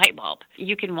 60-watt light bulb.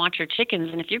 You can watch your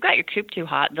chickens, and if you've got your coop too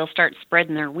hot, they'll start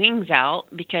spreading their wings out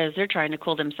because they're trying to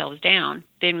cool themselves down.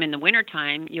 Then in the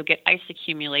wintertime, you'll get ice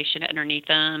accumulation underneath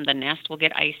them. The nest will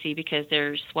get icy because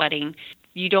they're sweating.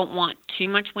 You don't want too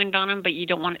much wind on them, but you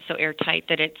don't want it so airtight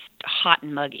that it's hot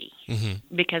and muggy.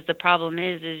 Mm-hmm. Because the problem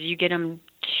is you get them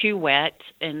too wet,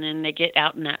 and then they get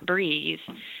out in that breeze.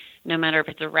 No matter if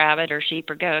it's a rabbit or sheep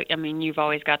or goat, you've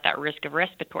always got that risk of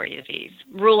respiratory disease.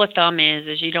 Rule of thumb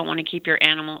is you don't want to keep your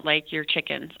animal like your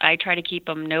chickens. I try to keep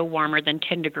them no warmer than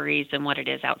 10 degrees than what it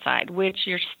is outside, which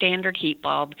your standard heat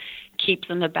bulb keeps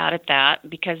them about at that,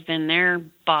 because then their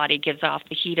body gives off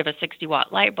the heat of a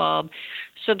 60-watt light bulb,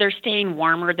 so they're staying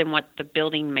warmer than what the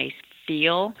building may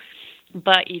feel.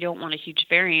 but you don't want a huge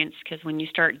variance because when you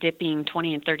start dipping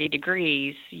 20 and 30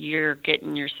 degrees, you're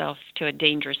getting yourself to a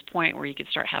dangerous point where you could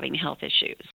start having health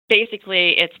issues.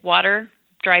 Basically, it's water,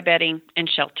 dry bedding, and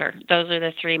shelter. Those are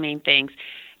the three main things.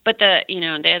 But the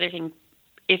other thing,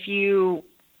 if you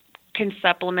can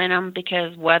supplement them,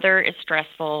 because weather is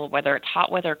stressful, whether it's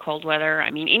hot weather or cold weather,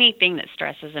 I mean, anything that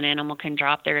stresses an animal can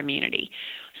drop their immunity.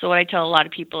 So what I tell a lot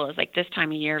of people is, like, this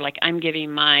time of year, like, I'm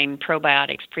giving mine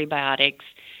probiotics, prebiotics,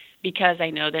 because I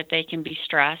know that they can be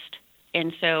stressed.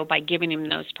 And so by giving them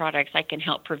those products, I can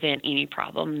help prevent any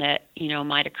problem that,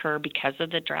 might occur because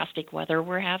of the drastic weather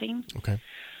we're having. Okay.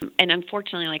 And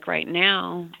unfortunately, like right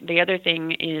now, the other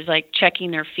thing is like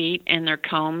checking their feet and their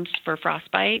combs for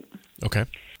frostbite. Okay.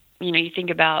 You think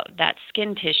about that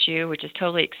skin tissue, which is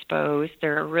totally exposed.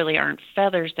 There really aren't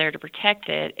feathers there to protect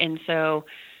it. And so,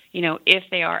 if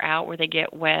they are out where they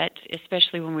get wet,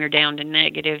 especially when we're down to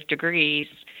negative degrees,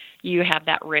 you have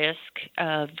that risk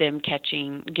of them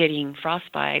getting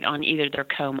frostbite on either their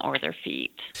comb or their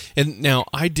feet. And now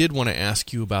I did want to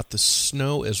ask you about the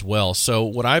snow as well. So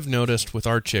what I've noticed with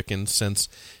our chickens since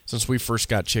we first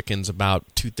got chickens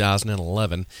about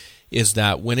 2011 is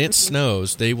that when it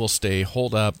snows, they will stay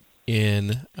holed up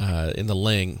in the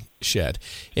laying shed.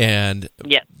 And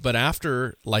yes. But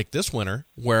after, like this winter,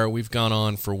 where we've gone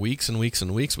on for weeks and weeks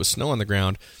and weeks with snow on the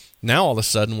ground, now all of a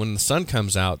sudden when the sun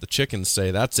comes out, the chickens say,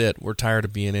 that's it, we're tired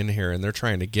of being in here, and they're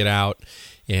trying to get out.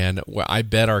 And I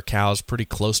bed our cows pretty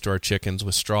close to our chickens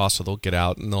with straw, so they'll get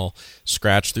out and they'll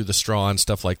scratch through the straw and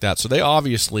stuff like that. So they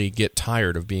obviously get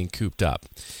tired of being cooped up.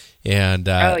 And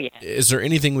is there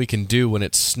anything we can do when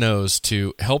it snows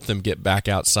to help them get back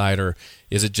outside, or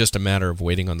is it just a matter of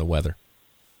waiting on the weather?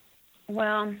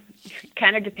 Well, it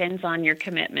kind of depends on your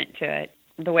commitment to it.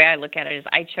 The way I look at it is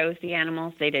I chose the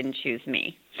animals, they didn't choose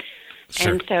me.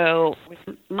 Sure. And so with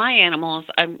my animals,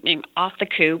 off the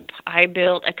coop, I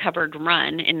built a covered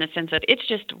run in the sense of it's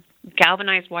just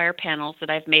galvanized wire panels that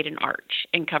I've made an arch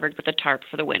and covered with a tarp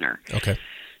for the winter. Okay.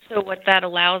 So what that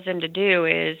allows them to do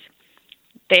is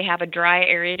they have a dry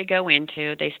area to go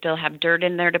into. They still have dirt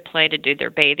in there to play to do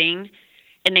their bathing,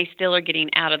 and they still are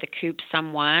getting out of the coop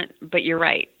somewhat. But you're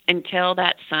right. Until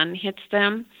that sun hits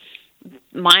them,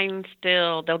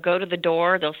 they'll go to the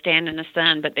door, they'll stand in the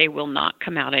sun, but they will not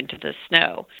come out into the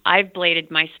snow. I've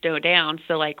bladed my snow down,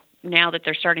 so like now that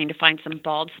they're starting to find some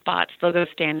bald spots, they'll go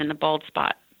stand in the bald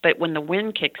spot. But when the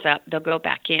wind kicks up, they'll go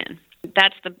back in.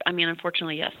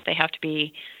 Unfortunately, yes, they have to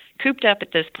be cooped up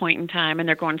at this point in time, and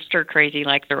they're going stir crazy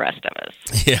like the rest of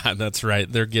us. Yeah, that's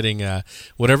right. They're getting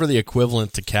whatever the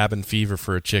equivalent to cabin fever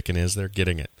for a chicken is, they're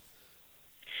getting it.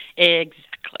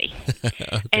 Exactly.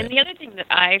 Okay. And the other thing that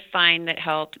I find that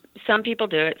helps, some people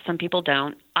do it, some people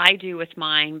don't. I do with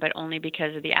mine, but only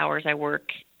because of the hours I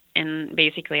work. And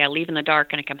basically I leave in the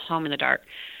dark and I come home in the dark.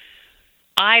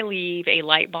 I leave a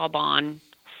light bulb on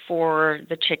for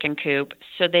the chicken coop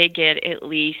so they get at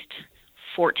least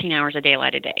 14 hours of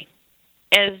daylight a day.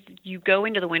 As you go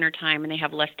into the wintertime and they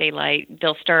have less daylight,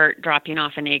 they'll start dropping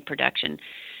off in egg production,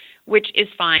 which is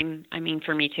fine.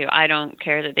 For me too. I don't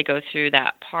care that they go through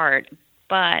that part.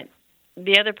 But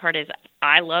the other part is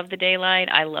I love the daylight.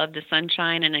 I love the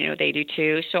sunshine, and I know they do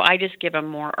too. So I just give them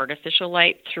more artificial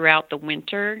light throughout the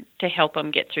winter to help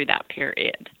them get through that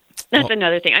period. That's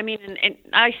another thing. And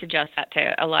I suggest that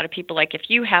to a lot of people. Like if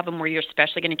you have them where you're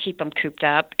especially going to keep them cooped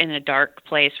up in a dark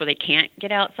place where they can't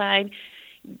get outside,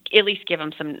 at least give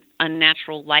them some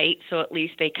unnatural light so at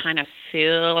least they kind of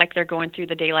feel like they're going through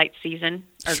the daylight season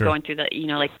or Sure. going through the,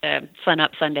 like the sun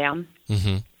up, sundown.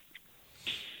 Mm-hmm.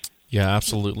 Yeah,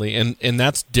 absolutely. And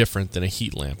that's different than a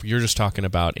heat lamp. You're just talking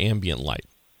about ambient light.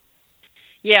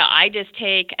 Yeah, I just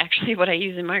take actually what I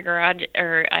use in my garage,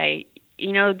 or like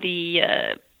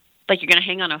you're going to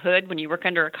hang on a hood when you work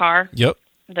under a car. Yep.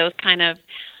 Those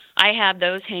I have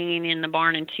those hanging in the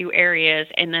barn in two areas,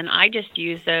 and then I just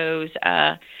use those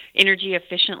energy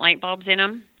efficient light bulbs in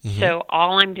them. Mm-hmm. So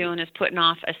all I'm doing is putting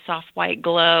off a soft white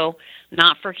glow,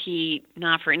 not for heat,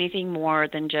 not for anything more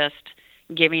than just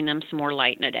giving them some more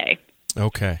light in a day.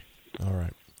 Okay. All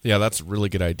right. Yeah, that's a really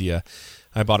good idea.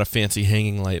 I bought a fancy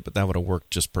hanging light, but that would have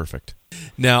worked just perfect.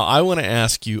 Now, I want to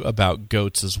ask you about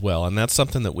goats as well, and that's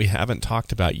something that we haven't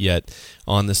talked about yet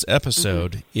on this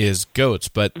episode is goats,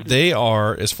 but they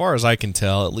are, as far as I can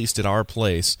tell, at least at our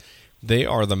place, they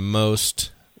are the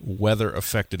most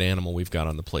weather-affected animal we've got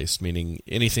on the place, meaning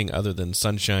anything other than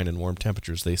sunshine and warm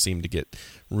temperatures, they seem to get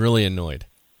really annoyed.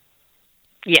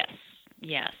 Yes.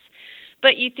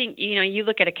 But you think, you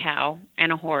look at a cow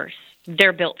and a horse,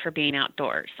 they're built for being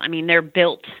outdoors. They're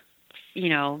built,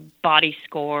 body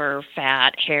score,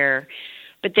 fat, hair.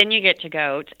 But then you get to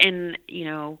goats and,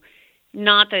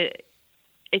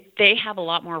 they have a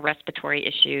lot more respiratory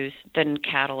issues than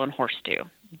cattle and horse do.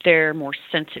 They're more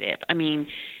sensitive. I mean,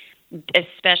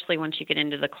 especially once you get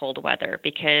into the cold weather,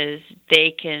 because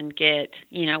they can get,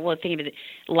 think of it,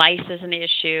 lice is an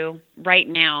issue right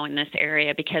now in this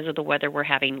area because of the weather we're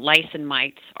having. Lice and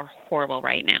mites are horrible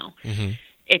right now. Mm-hmm.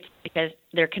 It's because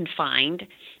they're confined.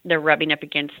 They're rubbing up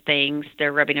against things.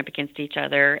 They're rubbing up against each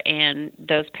other. And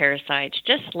those parasites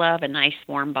just love a nice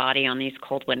warm body on these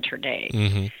cold winter days.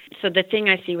 Mm-hmm. So the thing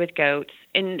I see with goats,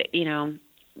 and,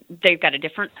 they've got a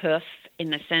different hoof in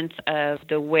the sense of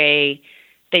the way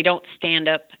they don't stand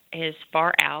up as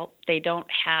far out. They don't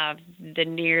have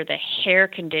the hair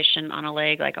condition on a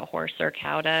leg like a horse or a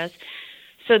cow does.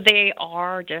 So they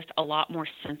are just a lot more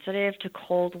sensitive to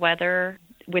cold weather.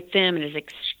 With them, it is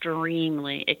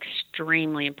extremely,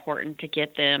 extremely important to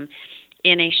get them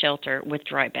in a shelter with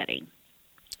dry bedding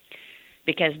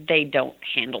because they don't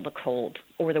handle the cold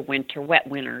or the wet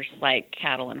winters like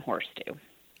cattle and horse do.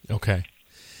 Okay.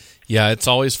 Yeah, it's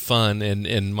always fun,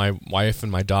 and my wife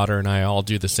and my daughter and I all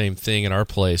do the same thing in our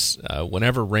place.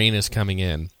 Whenever rain is coming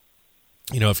in,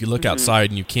 if you look outside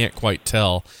and you can't quite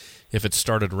tell if it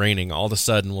started raining, all of a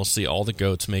sudden we'll see all the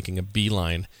goats making a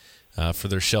beeline for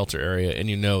their shelter area, and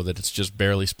that it's just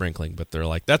barely sprinkling, but they're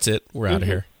like, that's it, we're out of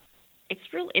here.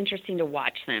 It's real interesting to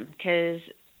watch them because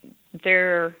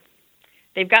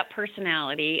they've got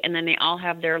personality, and then they all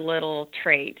have their little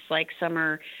traits, like some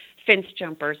are fence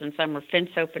jumpers and some are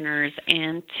fence openers,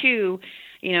 and two,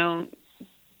 you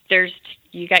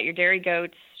got your dairy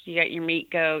goats, you got your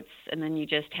meat goats, and then you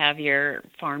just have your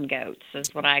farm goats,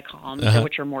 is what I call them,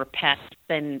 which are more pests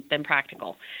than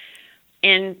practical.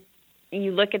 And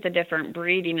you look at the different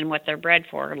breeding and what they're bred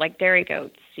for, like dairy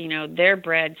goats, they're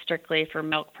bred strictly for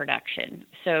milk production.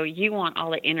 So you want all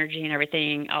the energy and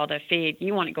everything, all the feed,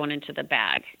 you want it going into the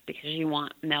bag because you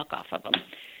want milk off of them.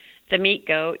 The meat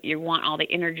goat, you want all the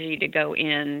energy to go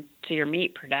in to your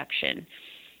meat production.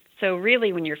 So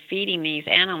really when you're feeding these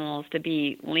animals to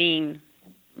be lean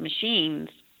machines,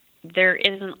 there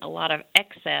isn't a lot of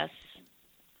excess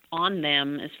on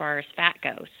them as far as fat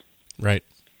goes. Right.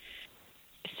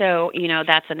 So,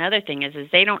 that's another thing is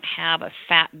they don't have a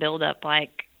fat buildup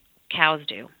like cows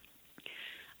do.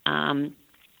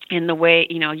 In the way,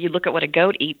 you look at what a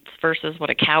goat eats versus what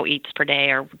a cow eats per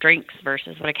day or drinks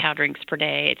versus what a cow drinks per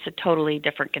day, it's a totally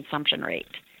different consumption rate.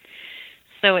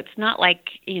 So it's not like,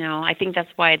 I think that's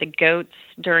why the goats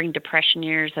during depression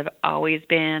years have always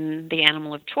been the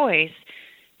animal of choice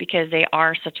because they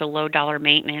are such a low dollar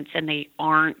maintenance and they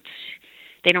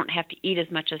don't have to eat as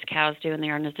much as cows do, and they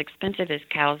aren't as expensive as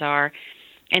cows are.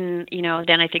 And,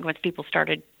 then I think once people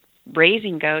started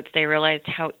raising goats, they realized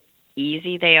how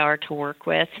easy they are to work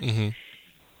with. Mm-hmm.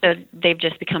 So they've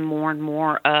just become more and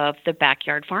more of the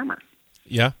backyard farmer.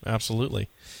 Yeah, absolutely.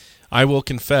 I will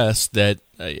confess that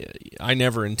I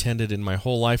never intended in my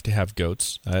whole life to have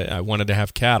goats. I wanted to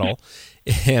have cattle.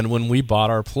 And when we bought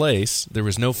our place, there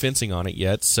was no fencing on it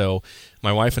yet. So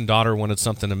my wife and daughter wanted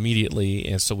something immediately.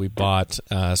 And so we bought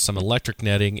some electric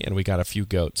netting and we got a few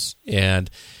goats. And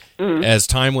as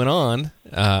time went on,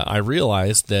 I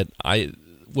realized that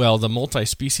the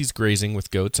multi-species grazing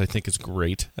with goats I think is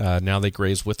great. Now they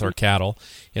graze with our cattle,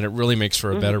 and it really makes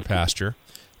for a better pasture.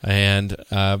 And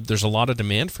there's a lot of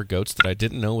demand for goats that I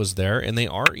didn't know was there, and they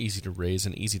are easy to raise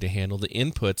and easy to handle. The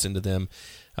inputs into them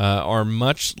are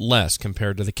much less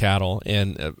compared to the cattle,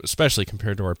 and especially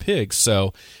compared to our pigs.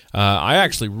 So I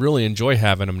actually really enjoy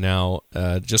having them now,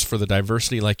 just for the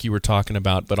diversity like you were talking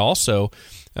about, but also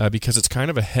because it's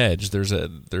kind of a hedge.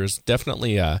 There's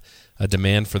definitely a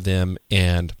demand for them,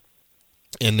 and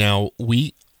now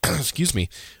we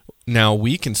now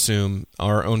we consume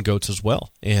our own goats as well,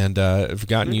 and have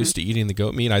gotten used to eating the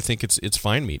goat meat. I think it's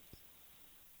fine meat.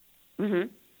 Mm-hmm.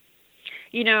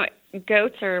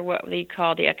 Goats are what we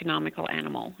call the economical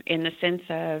animal in the sense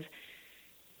of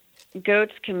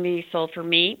goats can be sold for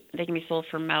meat, they can be sold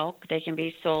for milk, they can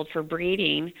be sold for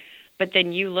breeding, but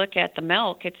then you look at the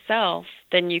milk itself,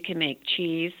 then you can make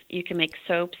cheese, you can make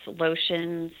soaps,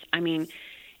 lotions. And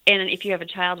if you have a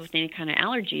child with any kind of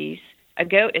allergies, a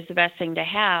goat is the best thing to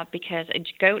have because a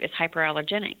goat is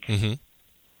hyperallergenic. Mm-hmm.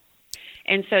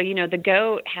 And so, the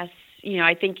goat has,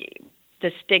 I think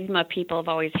the stigma people have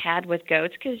always had with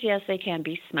goats, because yes, they can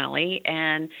be smelly,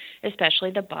 and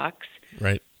especially the bucks.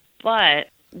 Right. But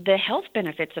the health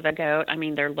benefits of a goat,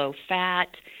 they're low fat.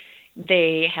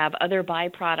 They have other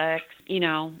byproducts.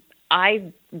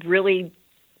 I really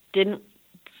didn't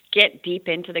get deep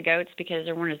into the goats because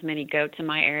there weren't as many goats in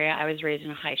my area. I was raised in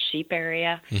a high sheep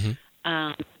area.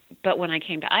 Mm-hmm. But when I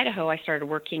came to Idaho, I started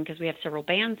working, because we have several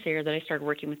bands here, that I started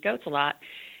working with goats a lot.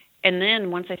 And then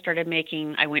once I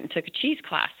went and took a cheese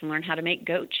class and learned how to make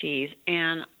goat cheese.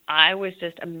 And I was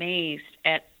just amazed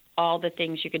at all the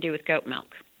things you could do with goat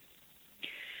milk.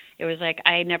 It was like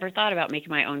I never thought about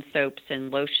making my own soaps and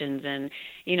lotions. And,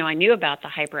 I knew about the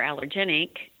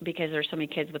hyperallergenic because there's so many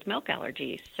kids with milk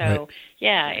allergies. So, right.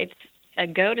 Yeah, a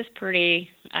goat is pretty,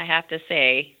 I have to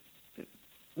say,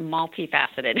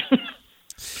 multifaceted.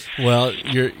 Well,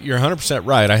 you're 100%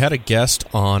 right. I had a guest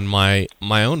on my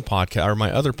own podcast, or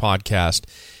my other podcast,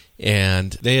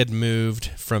 and they had moved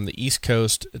from the East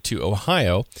Coast to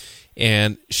Ohio,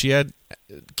 and she had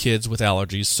kids with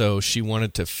allergies, so she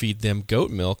wanted to feed them goat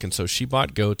milk, and so she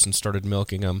bought goats and started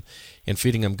milking them and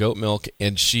feeding them goat milk,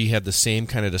 and she had the same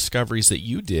kind of discoveries that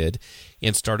you did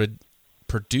and started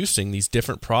producing these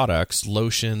different products,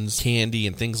 lotions, candy,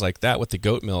 and things like that with the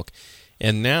goat milk.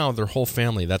 And now their whole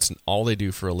family, that's all they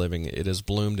do for a living. It has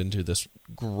bloomed into this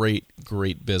great,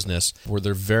 great business where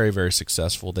they're very, very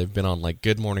successful. They've been on like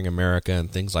Good Morning America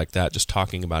and things like that, just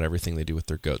talking about everything they do with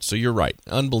their goats. So you're right.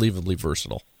 Unbelievably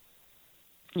versatile.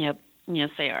 Yep.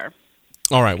 Yes, they are.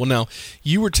 All right. Well, now,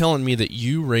 you were telling me that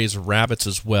you raise rabbits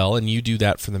as well, and you do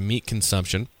that for the meat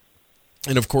consumption.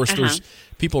 And, of course, there's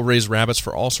people raise rabbits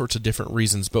for all sorts of different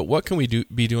reasons. But what can we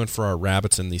be doing for our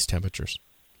rabbits in these temperatures?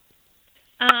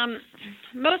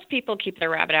 Most people keep their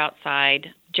rabbit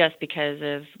outside just because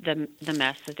of the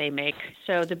mess that they make.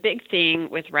 So the big thing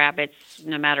with rabbits,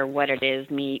 no matter what it is,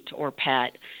 meat or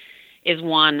pet, is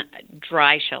one,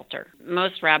 dry shelter.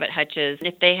 Most rabbit hutches,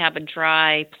 if they have a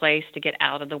dry place to get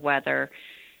out of the weather,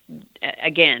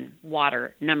 again,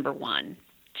 water, number one.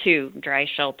 2, dry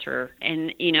shelter.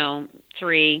 And,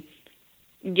 3,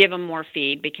 give them more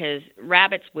feed, because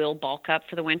rabbits will bulk up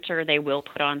for the winter. They will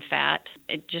put on fat.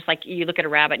 Just like you look at a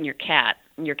rabbit and your cat.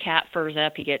 Your cat furs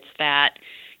up, he gets fat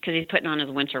because he's putting on his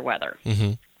winter weather.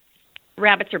 Mm-hmm.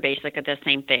 Rabbits are basically the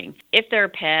same thing. If they're a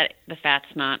pet, the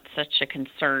fat's not such a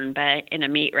concern. But in a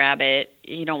meat rabbit,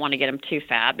 you don't want to get them too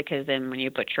fat, because then when you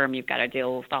butcher them, you've got to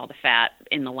deal with all the fat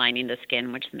in the lining of the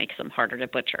skin, which makes them harder to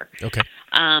butcher. Okay.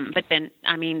 But then,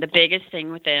 the biggest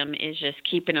thing with them is just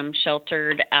keeping them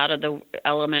sheltered out of the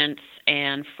elements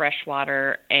and fresh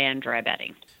water and dry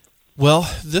bedding. Well,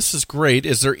 this is great.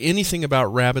 Is there anything about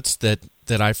rabbits that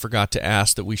I forgot to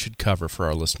ask that we should cover for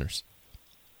our listeners?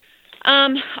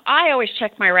 I always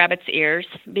check my rabbit's ears,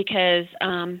 because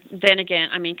then again,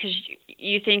 because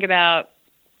you think about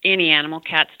any animal,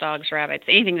 cats, dogs, rabbits,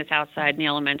 anything that's outside in the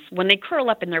elements, when they curl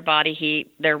up in their body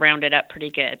heat, they're rounded up pretty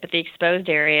good. But the exposed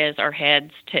areas are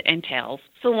heads and tails.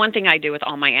 So one thing I do with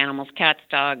all my animals, cats,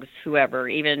 dogs, whoever,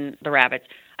 even the rabbits,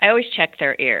 I always check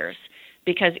their ears,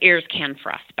 because ears can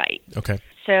frostbite. Okay.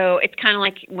 So it's kind of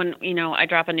like when, I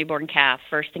drop a newborn calf,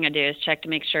 first thing I do is check to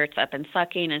make sure it's up and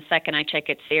sucking, and second I check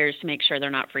its ears to make sure they're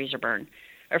not freezer burn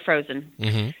or frozen.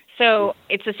 Mm-hmm. So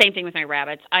it's the same thing with my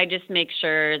rabbits. I just make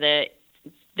sure that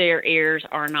their ears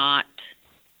are not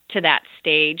to that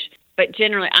stage. But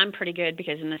generally I'm pretty good,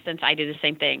 because in the sense I do the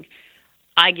same thing.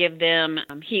 I give them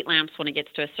heat lamps when it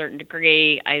gets to a certain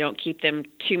degree. I don't keep them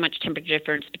too much temperature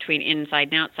difference between inside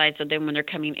and outside, so then when they're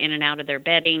coming in and out of their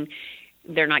bedding,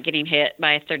 they're not getting hit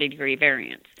by a 30-degree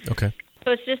variance. Okay.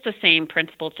 So it's just the same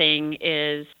principle thing,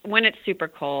 is when it's super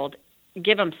cold,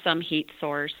 give them some heat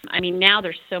source. Now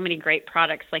there's so many great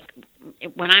products. Like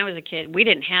when I was a kid, we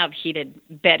didn't have heated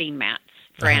bedding mats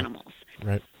for animals.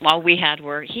 Right. All we had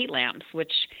were heat lamps,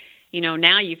 which,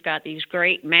 now you've got these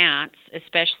great mats,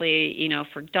 especially,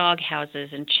 for dog houses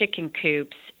and chicken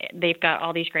coops. They've got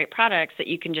all these great products that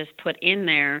you can just put in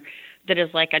there that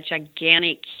is like a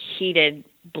gigantic heated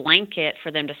blanket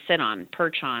for them to sit on,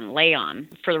 perch on, lay on.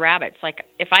 For the rabbits, like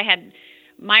if I had,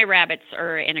 my rabbits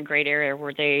are in a great area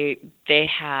where they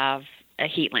have a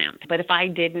heat lamp. But if I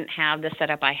didn't have the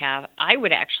setup I have, I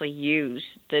would actually use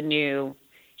the new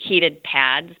heated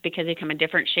pads, because they come in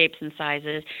different shapes and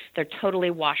sizes. They're totally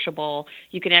washable.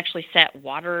 You can actually set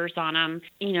waters on them.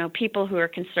 People who are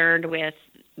concerned with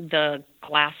the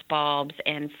glass bulbs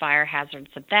and fire hazards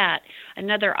of that,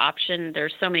 another option,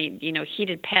 there's so many,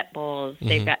 heated pet bowls. Mm-hmm.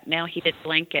 They've got now heated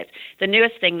blankets. The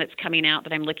newest thing that's coming out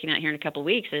that I'm looking at here in a couple of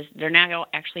weeks is they're now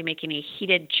actually making a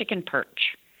heated chicken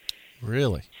perch.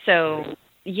 Really? So,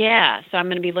 yeah. So I'm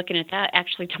going to be looking at that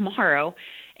actually tomorrow.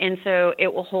 And so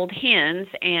it will hold hens,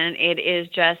 and it is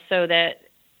just so that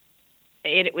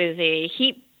it was a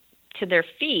heat to their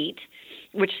feet,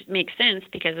 which makes sense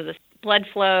because of the blood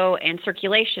flow and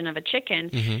circulation of a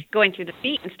chicken going through the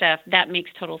feet and stuff. That makes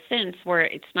total sense, where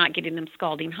it's not getting them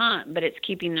scalding hot, but it's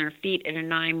keeping their feet at a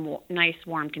nice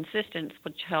warm consistency,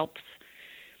 which helps.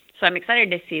 So I'm excited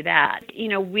to see that.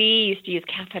 We used to use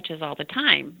calf hutches all the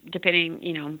time,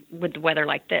 depending, with the weather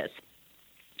like this.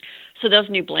 So those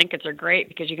new blankets are great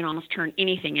because you can almost turn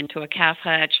anything into a calf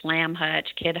hutch, lamb hutch,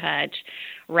 kid hutch,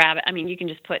 rabbit. I mean, you can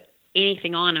just put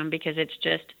anything on them because it's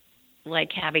just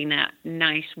like having that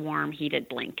nice, warm, heated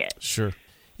blanket. Sure.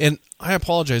 And I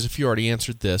apologize if you already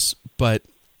answered this, but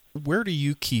where do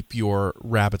you keep your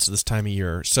rabbits this time of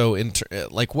year? So,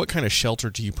 what kind of shelter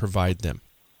do you provide them?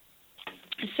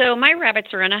 So my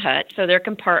rabbits are in a hut, so they're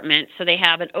compartments. So they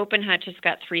have an open hutch that's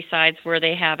got 3 sides where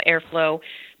they have airflow,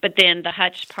 but then the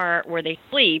hutch part where they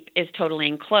sleep is totally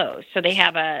enclosed. So they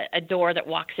have a door that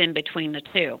walks in between the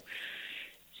two.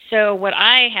 So what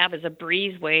I have is a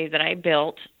breezeway that I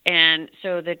built, and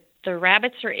so the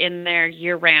rabbits are in there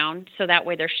year-round, so that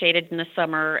way they're shaded in the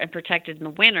summer and protected in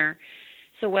the winter.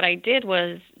 So what I did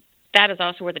was, that is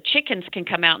also where the chickens can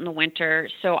come out in the winter.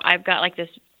 So I've got like this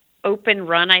open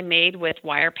run I made with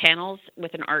wire panels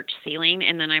with an arch ceiling,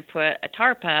 and then I put a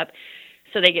tarp up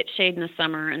so they get shade in the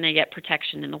summer and they get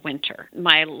protection in the winter.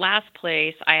 My last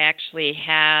place, I actually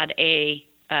had a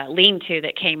lean-to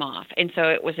that came off, and so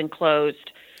it was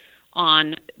enclosed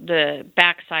on the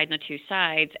back side and the 2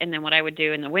 sides. And then what I would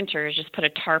do in the winter is just put a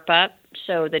tarp up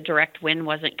so the direct wind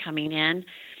wasn't coming in.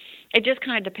 It just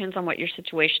kind of depends on what your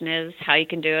situation is, how you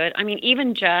can do it. I mean,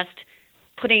 even just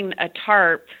putting a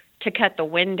tarp to cut the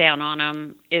wind down on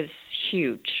them is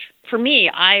huge. For me,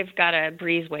 I've got a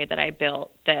breezeway that I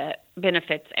built that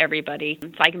benefits everybody.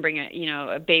 So I can bring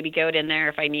a baby goat in there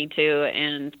if I need to,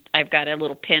 and I've got a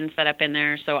little pin set up in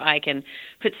there so I can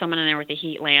put someone in there with a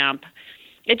heat lamp.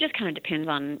 It just kind of depends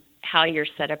on how your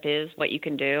setup is, what you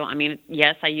can do. I mean,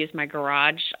 yes, I use my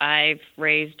garage. I've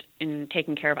raised and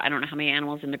taken care of I don't know how many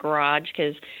animals in the garage,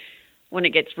 because when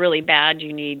it gets really bad,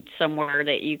 you need somewhere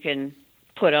that you can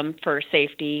put them for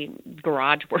safety.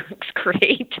 Garage works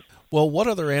great. Well, what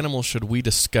other animals should we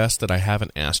discuss that I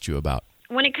haven't asked you about?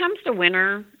 When it comes to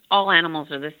winter, all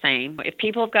animals are the same. If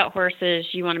people have got horses,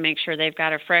 you want to make sure they've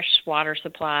got a fresh water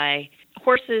supply.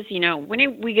 Horses,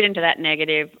 when we get into that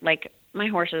negative, like my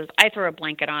horses, I throw a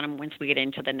blanket on them once we get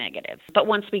into the negative. But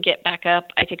once we get back up,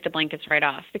 I take the blankets right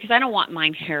off because I don't want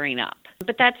mine hairing up.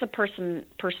 But that's a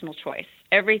personal choice.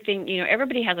 Everything,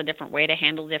 everybody has a different way to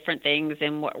handle different things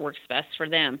and what works best for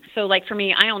them. So like for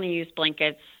me, I only use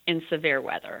blankets in severe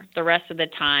weather. The rest of the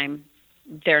time,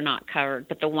 they're not covered.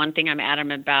 But the one thing I'm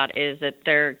adamant about is that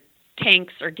their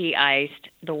tanks are de-iced.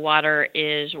 The water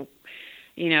is,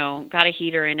 got a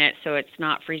heater in it so it's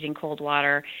not freezing cold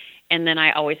water. And then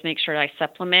I always make sure I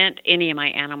supplement any of my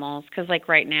animals because, like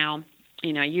right now,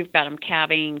 you've got them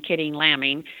calving, kidding,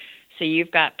 lambing. So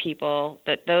you've got people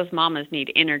that those mamas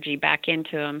need energy back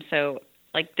into them. So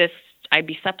like this, I'd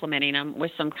be supplementing them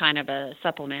with some kind of a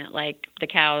supplement. Like the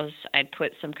cows, I'd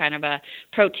put some kind of a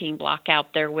protein block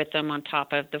out there with them on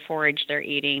top of the forage they're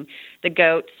eating. The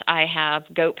goats, I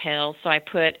have goat pails, so I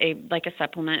put a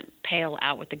supplement pail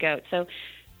out with the goats. So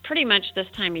pretty much this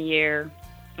time of year,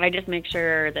 I just make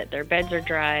sure that their beds are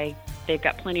dry, they've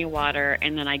got plenty of water,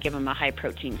 and then I give them a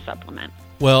high-protein supplement.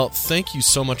 Well, thank you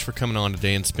so much for coming on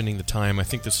today and spending the time. I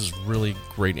think this is really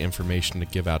great information to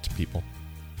give out to people.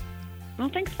 Well,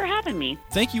 thanks for having me.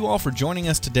 Thank you all for joining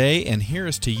us today, and here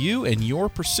is to you and your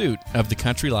pursuit of the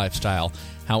country lifestyle,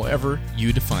 however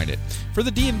you define it. For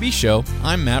the D&B Show,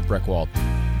 I'm Matt Breckwald.